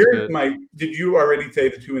wasn't as good. Did you already say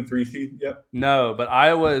the 2 and 3 seed yet? No, but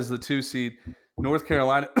Iowa is the 2 seed. North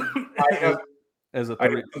Carolina as a 3. I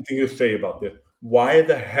have something to say about this. Why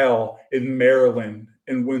the hell is Maryland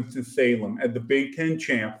and Winston-Salem as the Big Ten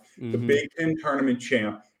champ, the Big Ten tournament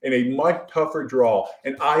champ, in a much tougher draw,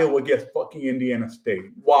 and Iowa gets fucking Indiana State?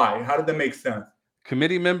 Why? How did that make sense?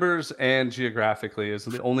 Committee members and geographically is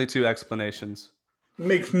the only 2 explanations.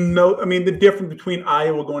 Makes no. I mean, the difference between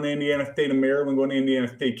Iowa going to Indiana State and Maryland going to Indiana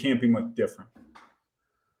State can't be much different.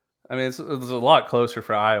 I mean, it's a lot closer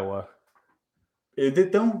for Iowa. Is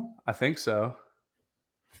it though? I think so.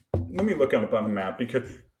 Let me look up on the map because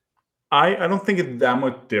I don't think it's that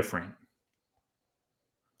much different.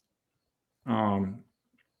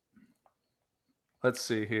 Let's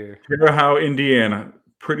see here. Terre Haute, Indiana.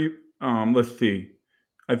 Pretty. Let's see.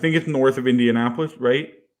 I think it's north of Indianapolis,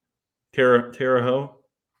 right? Terre Haute.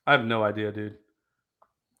 I have no idea, dude.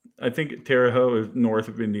 I think Terre Haute is north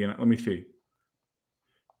of Indiana. Let me see.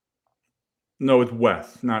 No, it's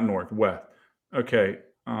west, not north. West. Okay.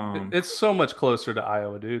 It's so much closer to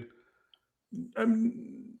Iowa, dude.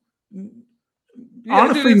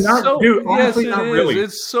 Honestly, not really.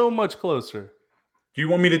 It's so much closer. Do you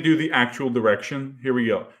want me to do the actual direction? Here we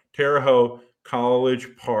go. Terre Haute,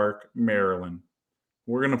 College Park, Maryland.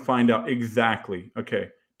 We're going to find out exactly. Okay.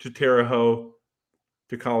 To Terre Haute,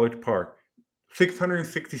 to College Park.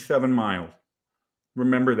 667 miles.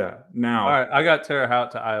 Remember that. Now. All right. I got Terre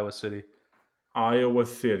Haute to Iowa City. Iowa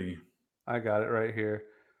City. I got it right here.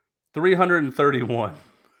 331.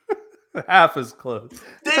 Half as close.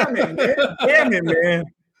 Damn it, man. Damn it, man.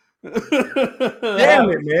 Damn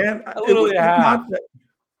it, man. Literally half.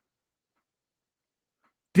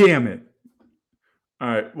 Damn it. All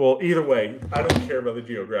right. Well, either way, I don't care about the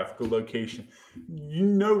geographical location.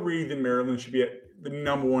 No reason Maryland should be at the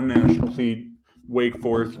number 1 national seed. Wake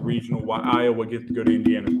Forest regional. Why Iowa gets to go to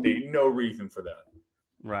Indiana State. No reason for that.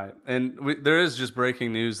 Right. And there is just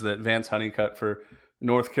breaking news that Vance Honeycutt for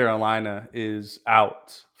North Carolina is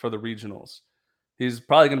out for the regionals. He's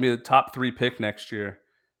probably going to be the top 3 pick next year.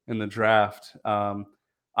 in the draft.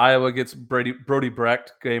 Iowa gets Brody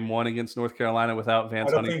Brecht game 1 against North Carolina without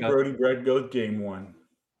Vance I don't Honeycutt. think Brody Brecht goes game 1.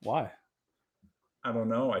 Why? I don't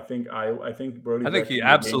know. I think Brody. I think he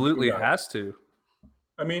absolutely has to.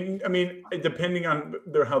 I mean, depending on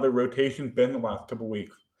how their rotation's been the last couple of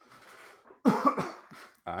weeks.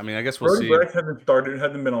 I mean, I guess we'll see. Brody Brecht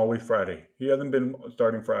hasn't been always Friday. He hasn't been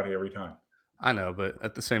starting Friday every time. I know, but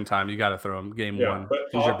at the same time, you got to throw him game 1. But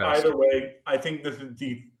He's your best. Either way, I think that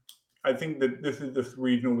this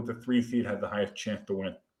regional with the 3 seed has the highest chance to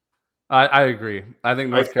win. I agree. I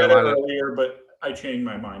think North Carolina. I said it earlier, but I changed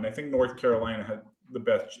my mind. I think North Carolina has the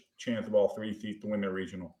best chance of all 3 seeds to win their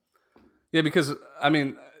regional. Yeah, because I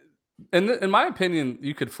mean, in my opinion,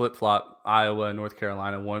 you could flip flop Iowa and North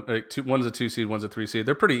Carolina. One's a 2 seed, one's a 3 seed.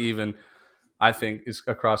 They're pretty even, I think, is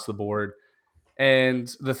across the board.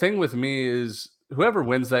 And the thing with me is whoever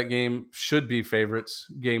wins that game should be favorites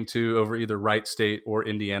game 2 over either Wright State or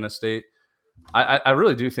Indiana State. I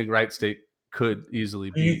really do think Wright State could easily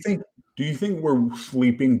beat. Do you think we're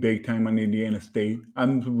sleeping big time on Indiana State?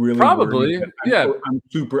 I'm really probably worried. I'm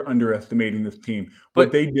super underestimating this team.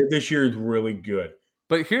 What they did this year is really good.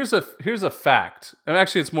 But here's a fact. And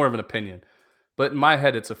actually, it's more of an opinion. But in my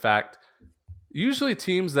head, it's a fact. Usually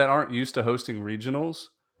teams that aren't used to hosting regionals,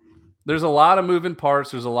 there's a lot of moving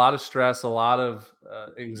parts. There's a lot of stress, a lot of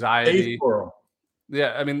anxiety.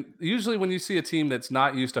 Yeah, I mean, usually when you see a team that's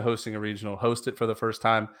not used to hosting a regional host it for the first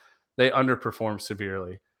time, they underperform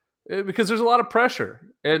severely because there's a lot of pressure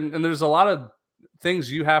and there's a lot of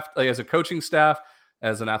things you have, like, as a coaching staff,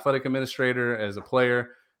 as an athletic administrator, as a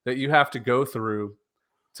player, that you have to go through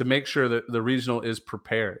to make sure that the regional is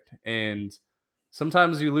prepared. And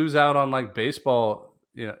sometimes you lose out on like baseball,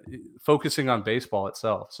 focusing on baseball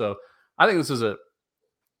itself. So I think this is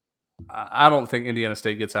I don't think Indiana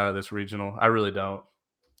State gets out of this regional. I really don't.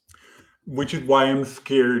 Which is why I'm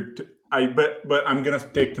scared. But I'm gonna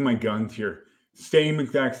stick to my guns here. Same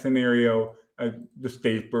exact scenario as the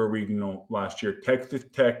Statesboro regional last year. Texas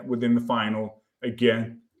Tech within the final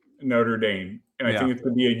again, Notre Dame, and I think it's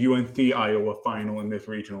gonna be a UNC Iowa final in this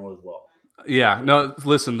regional as well. Yeah. No,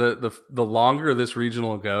 listen. The longer this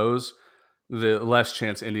regional goes, the less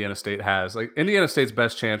chance Indiana State has. Like Indiana State's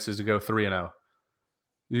best chance is to go 3-0.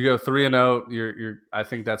 You go 3-0. I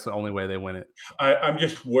think that's the only way they win it. I'm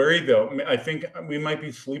just worried though. I think we might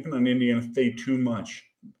be sleeping on Indiana State too much,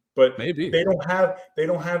 but maybe they don't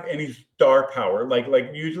have any star power. Like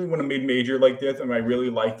usually when a mid-major like this, and I really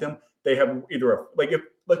like them, they have either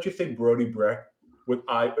let's just say Brody Brecht with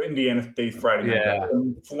Indiana State Friday night,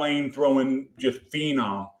 flame throwing just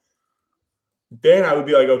phenom. Then I would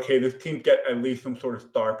be like, okay, this team get at least some sort of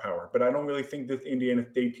star power. But I don't really think this Indiana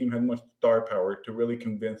State team has much star power to really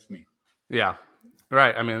convince me. Yeah,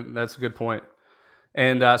 right. I mean, that's a good point.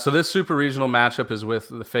 And so this super regional matchup is with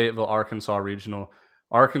the Fayetteville, Arkansas regional.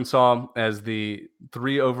 Arkansas as the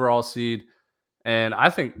 3 overall seed. And I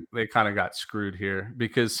think they kind of got screwed here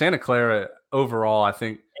because Santa Clara overall, I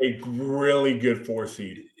think a really good 4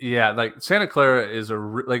 seed. Yeah, like Santa Clara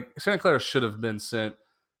Santa Clara should have been sent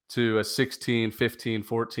to a 16, 15,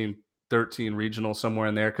 14, 13 regional somewhere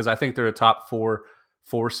in there because I think they're a top 4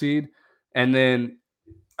 seed. And then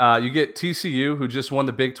you get TCU, who just won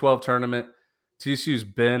the Big 12 tournament. TCU's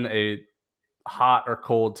been a hot or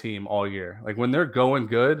cold team all year. Like when they're going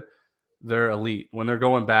good, they're elite. When they're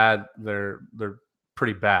going bad, they're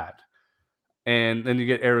pretty bad. And then you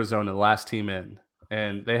get Arizona, the last team in,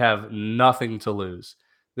 and they have nothing to lose.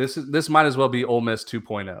 This might as well be Ole Miss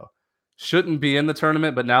 2.0. Shouldn't be in the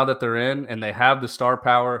tournament, but now that they're in and they have the star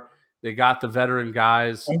power, they got the veteran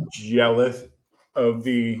guys. I'm jealous of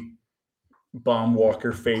the Bomb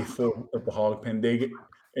Walker faithful of the Hog Pen.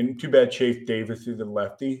 And too bad Chase Davis is a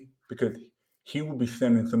lefty because he will be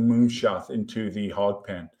sending some moonshots into the Hog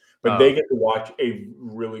Pen. But they get to watch a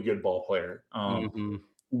really good ball player.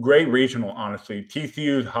 Great regional, honestly.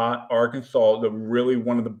 TCU's hot. Arkansas, really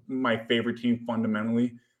one of my favorite teams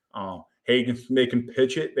fundamentally. They can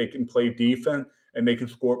pitch it, they can play defense, and they can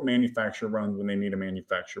manufacture runs when they need a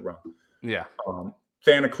manufacture run. Yeah.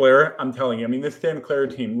 Santa Clara, I'm telling you, this Santa Clara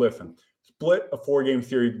team, listen, split a 4-game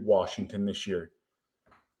series with Washington this year.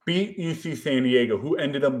 Beat UC San Diego, who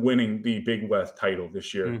ended up winning the Big West title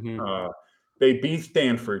this year. They beat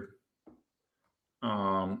Stanford.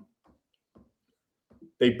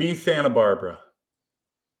 They beat Santa Barbara.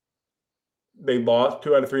 They lost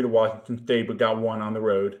 2 out of 3 to Washington State, but got 1 on the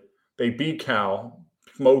road. They beat Cal,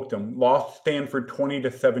 smoked them, lost Stanford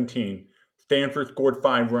 20-17. Stanford scored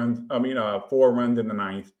 4 runs in the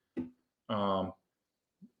 9th.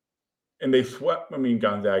 And they swept.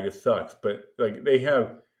 Gonzaga sucks, but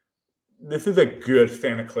this is a good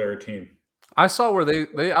Santa Clara team. I saw where they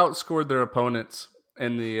outscored their opponents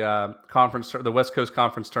in the the West Coast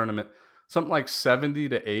Conference tournament, something like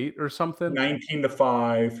 70-8 or something.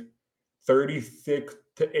 19-5,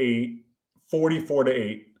 36-8,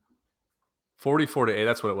 44-8. 44-8.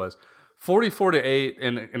 That's what it was. 44-8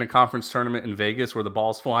 in a conference tournament in Vegas where the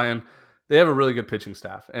ball's flying. They have a really good pitching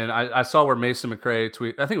staff. And I saw where Mason McRae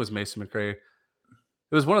tweet. I think it was Mason McRae.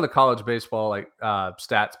 It was one of the college baseball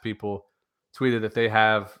stats people tweeted that they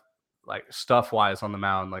have like stuff wise on the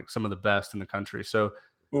mound, like some of the best in the country. So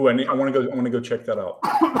Ooh, I want to go check that out.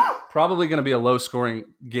 probably going to be a low scoring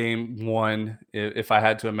game one if I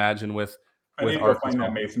had to imagine with I need to go find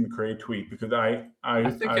that Mason McRae tweet because I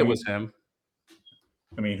think it was him.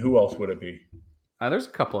 I mean, who else would it be? There's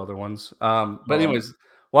a couple other ones. But anyways,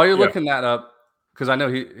 while you're looking that up, because I know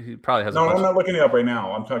he probably has. No, I'm not looking it up right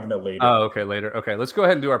now. I'm talking about later. Oh, okay, later. Okay, let's go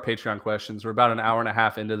ahead and do our Patreon questions. We're about an hour and a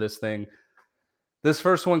half into this thing. This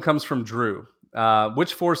first one comes from Drew.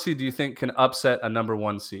 Which 4 seed do you think can upset a number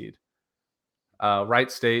 1 seed?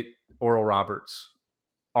 Wright State, Oral Roberts,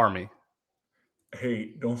 Army.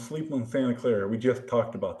 Hey, don't sleep on Santa Clara. We just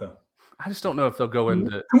talked about them. I just don't know if they'll go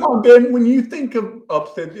into. Come on, Ben. When you think of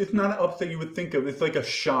upset, it's not an upset you would think of. It's like a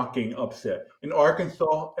shocking upset. In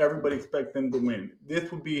Arkansas, everybody expects them to win.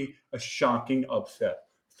 This would be a shocking upset.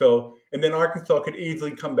 So, and then Arkansas could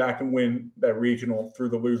easily come back and win that regional through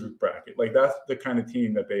the losers bracket. Like that's the kind of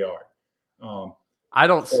team that they are. I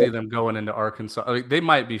don't see them going into Arkansas. I mean, they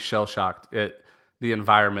might be shell shocked at the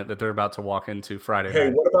environment that they're about to walk into Friday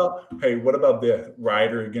night. What about this?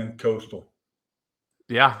 Rider against Coastal.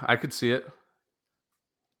 Yeah, I could see it.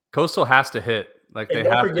 Coastal has to hit. Like and they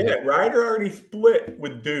don't have forget, to hit. Rider already split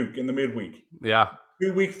with Duke in the midweek. Yeah.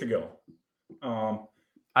 2 weeks ago.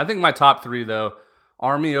 I think my top 3 though,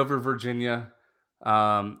 Army over Virginia,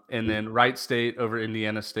 and then Wright State over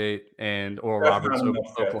Indiana State, and Oral Roberts over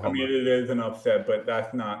Oklahoma. I mean, it is an upset, but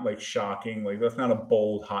that's not like shocking. Like that's not a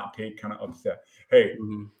bold hot take kind of upset. Hey,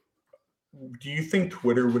 do you think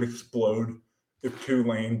Twitter would explode if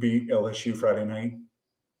Tulane beat LSU Friday night?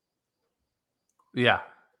 Yeah.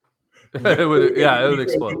 it would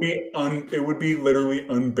explode. It would be literally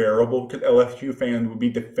unbearable because LSU fans would be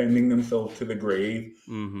defending themselves to the grave.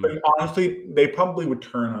 But honestly, they probably would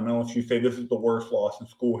turn on LSU, say this is the worst loss in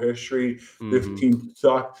school history. This team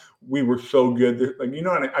sucked. We were so good. Like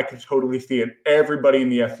I could totally see it. Everybody in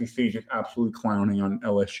the SEC just absolutely clowning on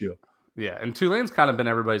LSU. Yeah, and Tulane's kind of been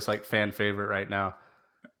everybody's like fan favorite right now.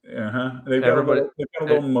 They've got a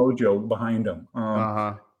little mojo behind them.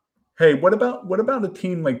 Hey, what about a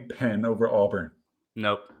team like Penn over Auburn?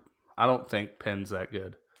 Nope. I don't think Penn's that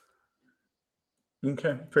good.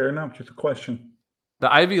 Okay, fair enough. Just a question.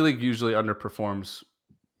 The Ivy League usually underperforms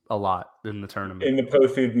a lot in the tournament. In the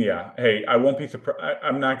postseason, yeah. Hey, I won't be surprised.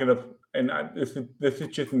 I'm not going to – and this is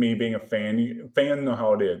just me being a fan. Fans know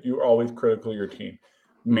how it is. You're always critical of your team.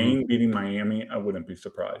 Maine beating Miami, I wouldn't be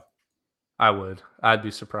surprised. I would. I'd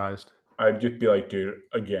be surprised. I'd just be like, dude,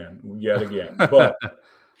 yet again. But –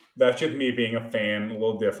 that's just me being a fan, a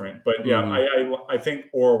little different. But yeah, I think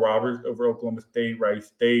Oral Roberts over Oklahoma State, Wright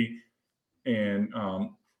State, and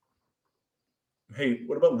hey,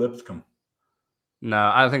 what about Lipscomb?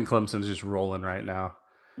 No, I think Clemson's just rolling right now.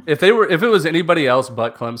 If it was anybody else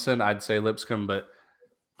but Clemson, I'd say Lipscomb, but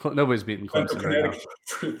nobody's beating Clemson right now.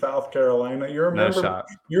 For South Carolina, you remember? No shot.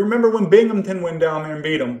 You remember when Binghamton went down there and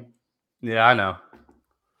beat them? Yeah, I know.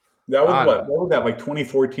 That was what? What was that? Like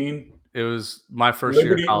 2014? It was my first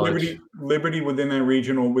year of college. Liberty within that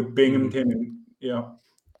regional with Binghamton. And, yeah. All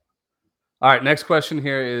right. Next question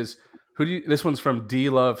here is this one's from D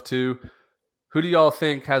Love 2. Who do y'all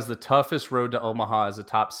think has the toughest road to Omaha as a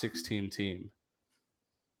top 16 team?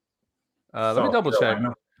 Let me double check.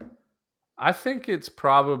 I think it's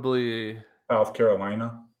probably South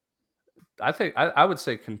Carolina. I think I would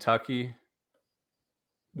say Kentucky.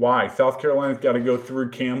 Why? South Carolina's got to go through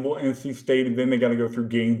Campbell, NC State, and then they got to go through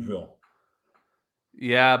Gainesville.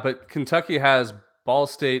 Yeah, but Kentucky has Ball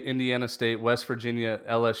State, Indiana State, West Virginia,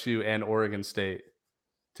 LSU, and Oregon State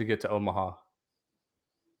to get to Omaha.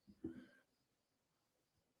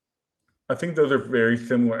 I think those are very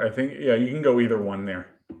similar. I think, yeah, you can go either one there.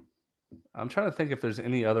 I'm trying to think if there's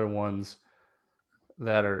any other ones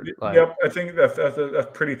that are like. Yep, I think that's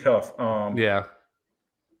pretty tough. Yeah.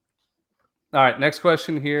 All right, next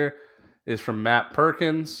question here is from Matt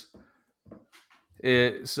Perkins.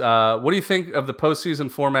 It's what do you think of the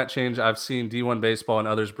postseason format change I've seen D1 baseball and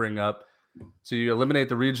others bring up? So you eliminate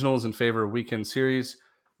the regionals in favor of weekend series.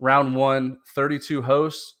 Round 1, 32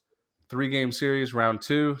 hosts, 3-game series. Round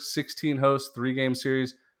 2, 16 hosts, 3-game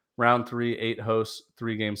series. Round 3, 8 hosts,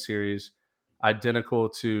 3-game series. Identical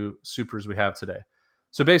to supers we have today.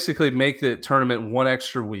 So basically make the tournament one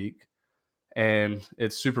extra week, and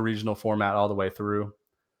it's super regional format all the way through.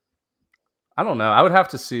 I don't know. I would have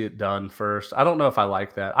to see it done first. I don't know if I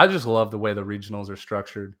like that. I just love the way the regionals are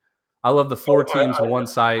structured. I love the 4 teams to one I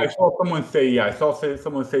site. saw someone say,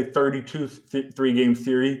 someone say 32 3-game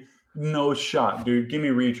series. No shot, dude. Give me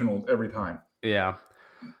regionals every time. Yeah.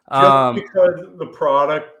 Just because the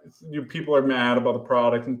product, people are mad about the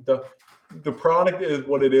product and stuff. The product is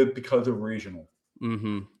what it is because of regional.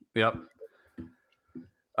 Mm-hmm. Yep.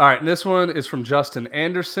 All right. And this one is from Justin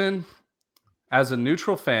Anderson. As a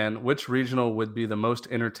neutral fan, which regional would be the most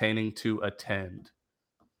entertaining to attend?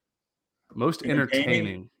 Most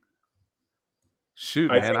entertaining.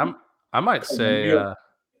 Shoot, man. I might say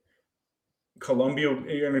Columbia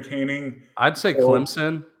entertaining. I'd say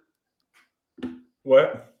Clemson.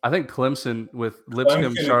 What? I think Clemson with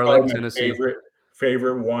Lipscomb, Charlotte, Tennessee.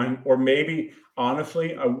 Favorite one, or maybe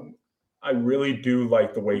honestly, I really do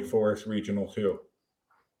like the Wake Forest regional too.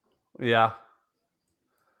 Yeah,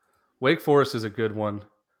 Wake Forest is a good one.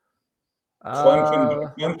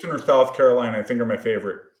 Clemson or South Carolina, I think, are my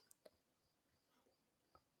favorite.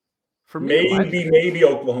 For me, maybe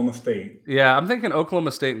Oklahoma State. Yeah, I'm thinking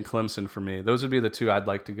Oklahoma State and Clemson for me. Those would be the two I'd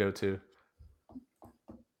like to go to.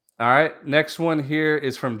 All right, next one here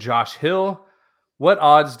is from Josh Hill. What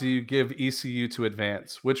odds do you give ECU to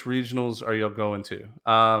advance? Which regionals are you going to?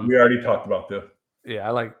 We already talked about this. Yeah,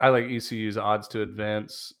 I like ECU's odds to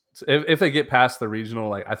advance. If they get past the regional,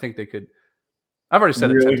 like I think they could. I've already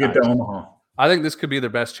said really it 10 get times. to Omaha. I think this could be their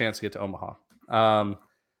best chance to get to Omaha.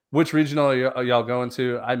 Which regional are y'all going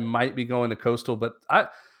to? I might be going to Coastal, but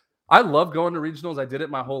I love going to regionals. I did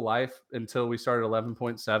it my whole life until we started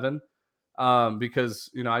 11.7.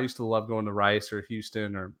 Because I used to love going to Rice or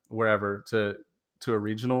Houston or wherever to a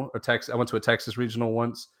regional or Texas. I went to a Texas regional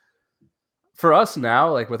once. For us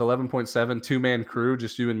now, like with 11.7, 2-man crew,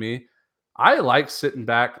 just you and me, I like sitting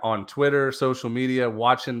back on Twitter, social media,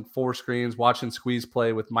 watching 4 screens, watching Squeeze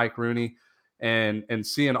Play with Mike Rooney and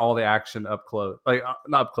seeing all the action up close. Like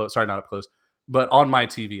not up close, but on my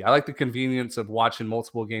TV. I like the convenience of watching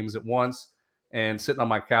multiple games at once and sitting on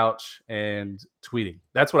my couch and tweeting.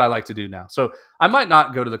 That's what I like to do now. So I might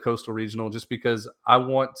not go to the Coastal Regional just because I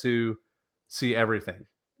want to see everything.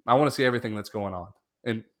 I want to see everything that's going on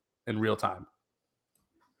in real time.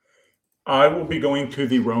 I will be going to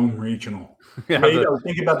the Rome Regional. Maybe I was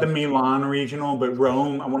thinking about the Milan Regional, but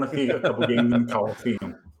Rome, I want to see a couple games in the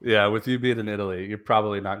Coliseum. Yeah, with you being in Italy, you're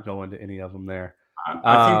probably not going to any of them there.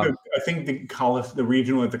 I think the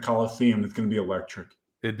regional at the Coliseum is going to be electric.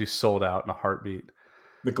 It'd be sold out in a heartbeat.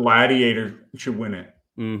 The Gladiator should win it.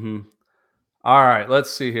 Mm-hmm. All right,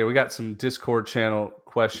 let's see here. We got some Discord channel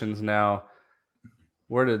questions now.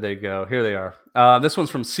 Where did they go? Here they are. This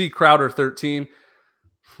one's from C. Crowder 13.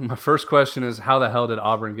 My first question is, how the hell did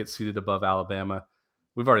Auburn get seated above Alabama?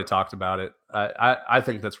 We've already talked about it. I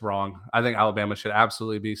think that's wrong. I think Alabama should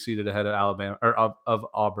absolutely be seated ahead of Alabama or of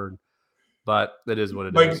Auburn. But that is what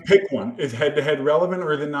it is. Pick one. Is head-to-head relevant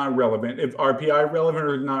or is it not relevant? Is RPI relevant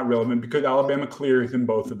or is it not relevant? Because Alabama clears in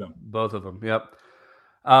both of them. Both of them, yep.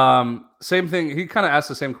 Same thing. He kind of asked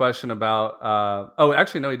the same question about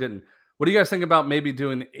actually, no, he didn't. What do you guys think about maybe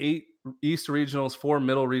doing 8 East regionals, 4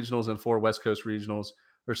 middle regionals, and 4 West Coast regionals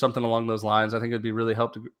or something along those lines? I think it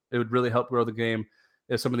would really help grow the game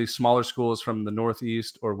if some of these smaller schools from the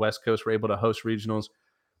Northeast or West Coast were able to host regionals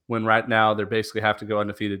when right now they basically have to go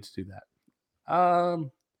undefeated to do that.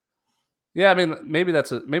 Yeah, I mean, maybe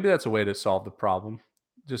that's a way to solve the problem.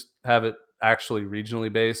 Just have it actually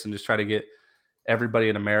regionally based and just try to get everybody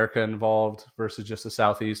in America involved versus just the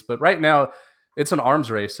Southeast. But right now it's an arms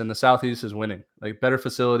race and the Southeast is winning. Like better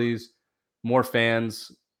facilities, more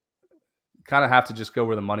fans, kind of have to just go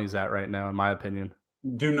where the money's at right now, in my opinion.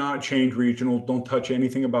 Do not change regionals. Don't touch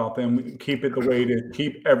anything about them. Keep it the way it is.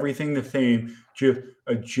 Keep everything the same. Just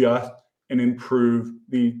adjust and improve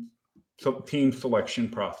the team selection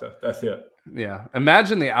process. That's it. Yeah.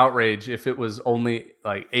 Imagine the outrage if it was only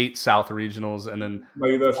like 8 South regionals and then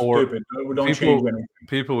that's stupid. Don't change anything.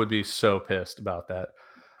 People would be so pissed about that.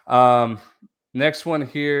 Next one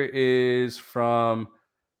here is from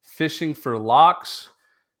Fishing for Locks.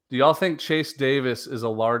 Do y'all think Chase Davis is a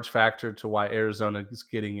large factor to why Arizona is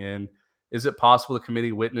getting in? Is it possible the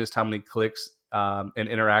committee witnessed how many clicks and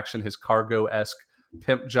interaction his cargo-esque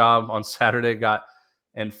pimp job on Saturday got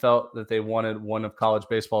and felt that they wanted one of college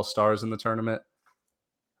baseball stars in the tournament?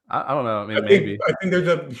 I don't know. I mean, maybe. I think there's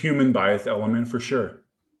a human bias element for sure.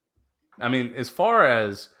 I mean, as far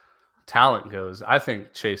as talent goes, I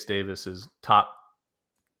think Chase Davis is top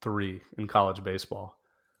 3 in college baseball.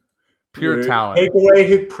 Pure talent. Take away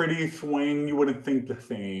his pretty swing, you wouldn't think the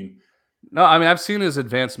same. No, I mean, I've seen his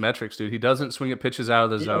advanced metrics, dude. He doesn't swing at pitches out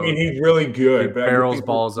of the zone. I mean, he's really good. He but barrels I think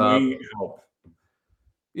balls up. help.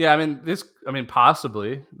 Yeah, I mean,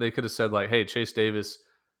 possibly they could have said like, "Hey, Chase Davis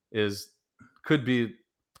could be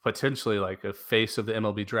potentially like a face of the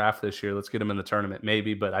MLB draft this year. Let's get him in the tournament,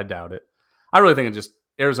 maybe." But I doubt it. I really think it just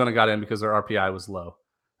Arizona got in because their RPI was low.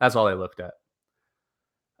 That's all they looked at.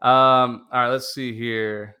 All right, let's see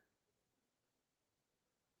here.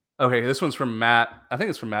 Okay, this one's from Matt. I think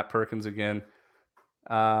it's from Matt Perkins again.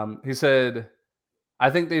 He said, I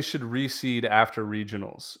think they should reseed after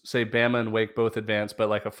regionals. Say Bama and Wake both advance, but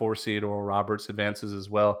like a 4-seed, Oral Roberts advances as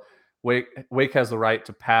well. Wake has the right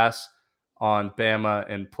to pass on Bama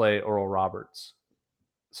and play Oral Roberts.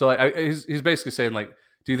 So like, he's basically saying, like,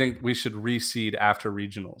 do you think we should reseed after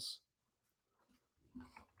regionals?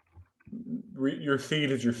 Your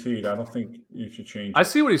seed is your seed. I don't think you should change it. I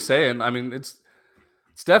see what he's saying. I mean, it's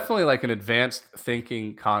definitely like an advanced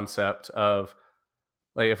thinking concept of,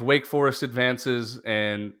 like, if Wake Forest advances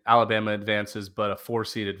and Alabama advances, but a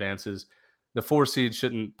 4-seed advances, the 4-seed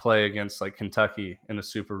shouldn't play against like Kentucky in a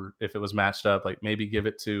super if it was matched up. Like maybe give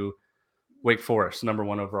it to Wake Forest, number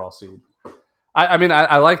 1 overall seed. I mean,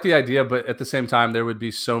 I like the idea, but at the same time, there would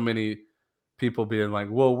be so many people being like,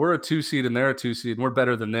 well, we're a 2-seed and they're a 2-seed and we're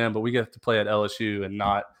better than them, but we get to play at LSU and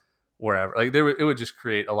not wherever. Like it would just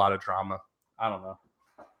create a lot of drama. I don't know.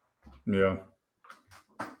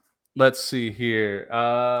 Yeah. Let's see here.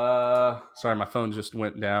 Sorry, my phone just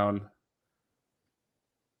went down.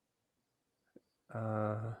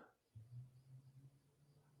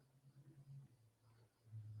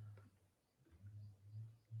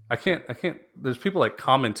 I can't. There's people like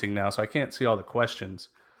commenting now, so I can't see all the questions.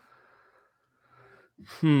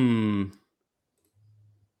 I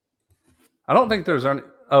don't think there's any.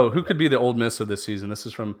 Oh, who could be the Ole Miss of this season? This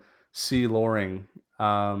is from C. Loring,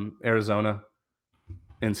 Arizona,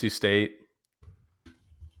 NC State.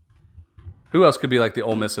 Who else could be like the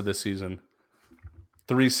Ole Miss of this season?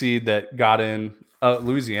 3-seed that got in.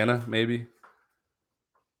 Louisiana, maybe.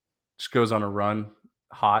 Just goes on a run,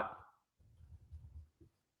 hot.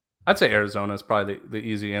 I'd say Arizona is probably the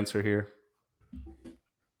easy answer here.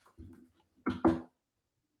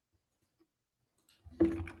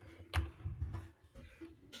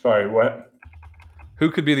 Sorry, what?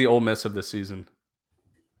 Who could be the Ole Miss of this season?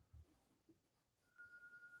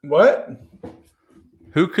 What?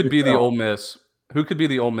 Who could be the Ole Miss? Who could be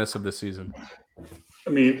the Ole Miss of this season? I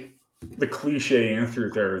mean, the cliche answer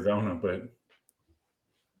is Arizona, but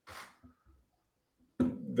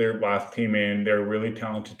their last team in, they're a really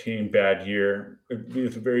talented team, bad year.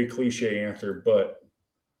 It's a very cliche answer, but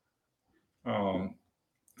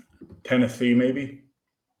Tennessee maybe.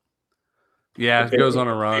 Yeah, it goes on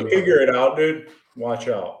a run. Figure it out, dude. Watch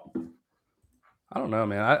out. I don't know,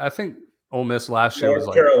 man. I think Ole Miss last year was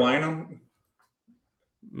North like Carolina.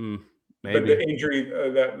 Maybe. But the injury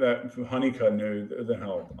that Honeycutt knew doesn't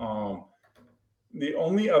help. The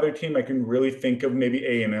only other team I can really think of, maybe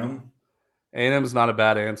A&M. A&M's not a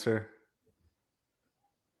bad answer.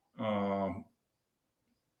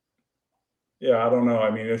 Yeah, I don't know.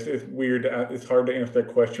 I mean, it's weird. It's hard to answer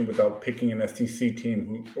that question without picking an SEC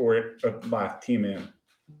team or a last team in.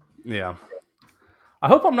 Yeah. I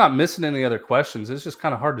hope I'm not missing any other questions. It's just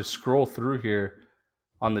kind of hard to scroll through here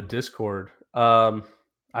on the Discord.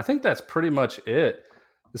 I think that's pretty much it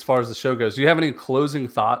as far as the show goes. Do you have any closing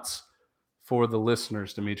thoughts for the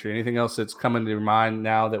listeners, Dimitri? Anything else that's coming to your mind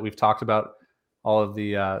now that we've talked about all of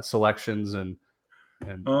the selections and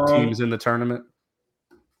teams in the tournament?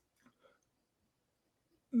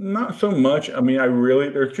 Not so much. I mean,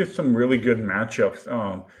 there's just some really good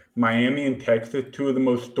matchups. Miami and Texas, 2 of the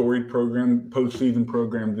most storied postseason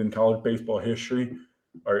programs in college baseball history,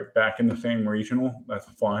 are back in the same regional. That's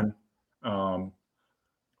fun.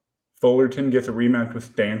 Fullerton gets a rematch with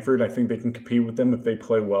Stanford. I think they can compete with them if they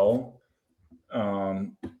play well.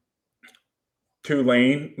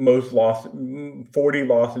 Tulane, 40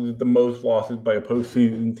 losses, the most losses by a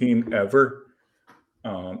postseason team ever.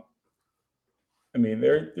 I mean,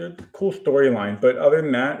 they're a cool storyline, but other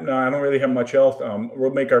than that, no, I don't really have much else.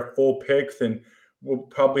 We'll make our full picks, and we'll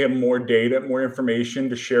probably have more data, more information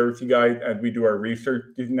to share with you guys as we do our research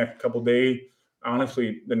these next couple of days.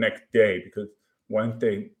 Honestly, the next day, because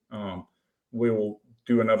Wednesday we will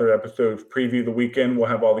do another episode, preview the weekend. We'll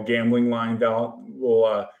have all the gambling lines out.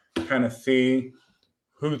 We'll kind of see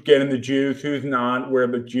who's getting the juice, who's not, where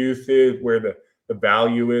the juice is, where the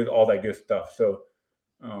value is, all that good stuff. So,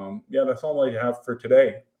 yeah, that's all I have for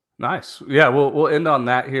today. Nice. Yeah, we'll end on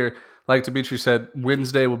that here. Like Dimitri said,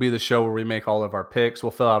 Wednesday will be the show where we make all of our picks.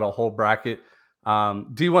 We'll fill out a whole bracket.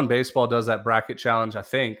 D1 Baseball does that bracket challenge, I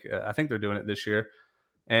think. I think they're doing it this year.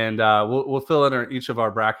 And we'll fill in each of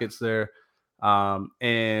our brackets there.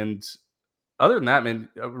 And other than that, man,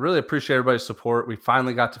 I really appreciate everybody's support. We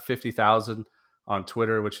finally got to 50,000 on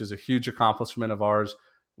Twitter, which is a huge accomplishment of ours.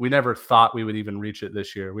 We never thought we would even reach it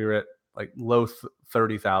this year. We were at like low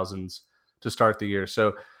 30,000s to start the year.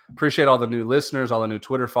 So appreciate all the new listeners, all the new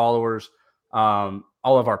Twitter followers, all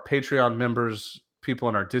of our Patreon members, people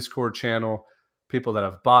in our Discord channel, people that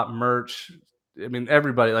have bought merch. I mean,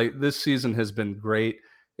 everybody, like, this season has been great.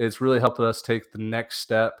 It's really helped us take the next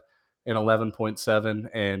step in 11.7.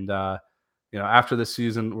 And, after this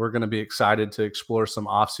season, we're going to be excited to explore some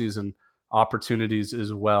off-season opportunities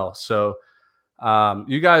as well. So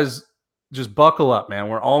you guys just buckle up, man.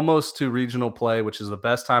 We're almost to regional play, which is the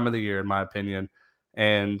best time of the year, in my opinion.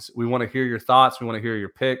 And we want to hear your thoughts. We want to hear your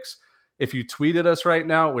picks. If you tweeted us right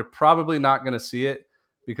now, we're probably not going to see it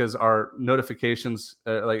because our notifications,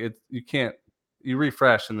 you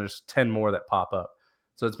refresh and there's 10 more that pop up.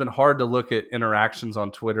 So it's been hard to look at interactions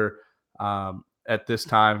on Twitter at this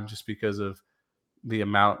time just because of the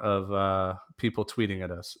amount of people tweeting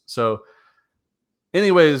at us. So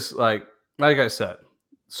anyways, like I said,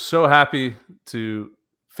 so happy to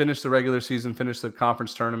finish the regular season, finish the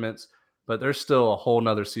conference tournaments, but there's still a whole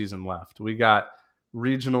nother season left. We got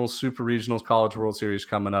regionals, super regionals, College World Series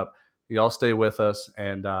coming up. Y'all stay with us,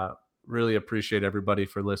 and really appreciate everybody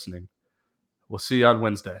for listening. We'll see you on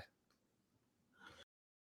Wednesday.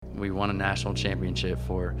 We won a national championship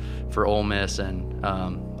for Ole Miss and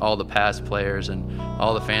all the past players and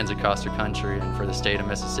all the fans across the country, and for the state of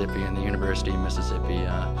Mississippi and the University of Mississippi.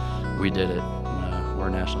 We did it. We're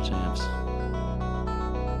national champs.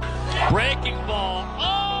 Breaking ball.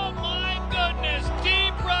 Oh my goodness.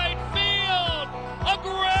 Deep right field. A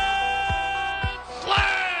grand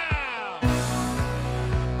slam.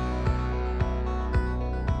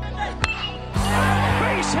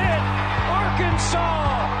 Base hit.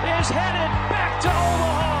 Arkansas is headed back to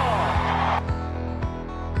Omaha.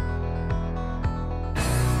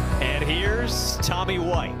 And here's Tommy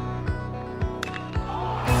White.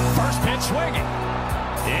 First pitch swinging.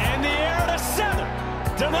 In the air to center.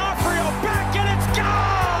 D'Onofrio back, and it's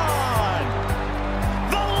gone!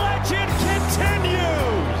 The legend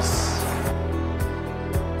continues!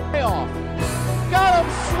 Payoff. Got him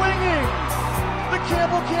swinging! The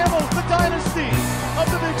Campbells, the dynasty of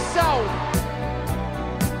the Big South.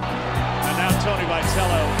 And now Tony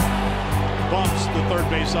Vitello bumps the third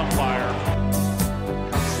base umpire.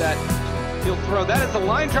 Set. He'll throw. That is a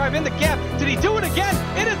line drive in the gap. Did he do it again?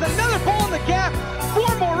 It is another ball in the gap for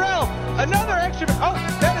Morrell. Another extra. Oh,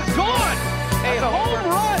 that is gone. A home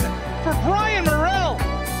run for Brian Morrell.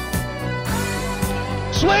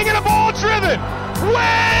 Swinging a ball driven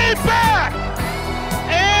way back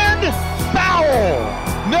and foul.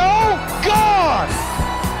 No, gone.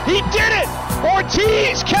 He did it.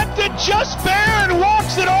 Ortiz kept it just bare and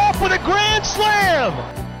walks it off with a grand slam.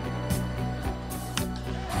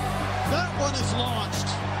 That one is launched.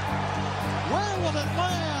 Where will it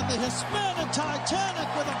land? The Hispanic Titanic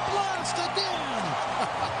with a blast again.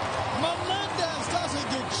 Melendez doesn't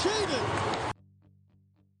get cheated.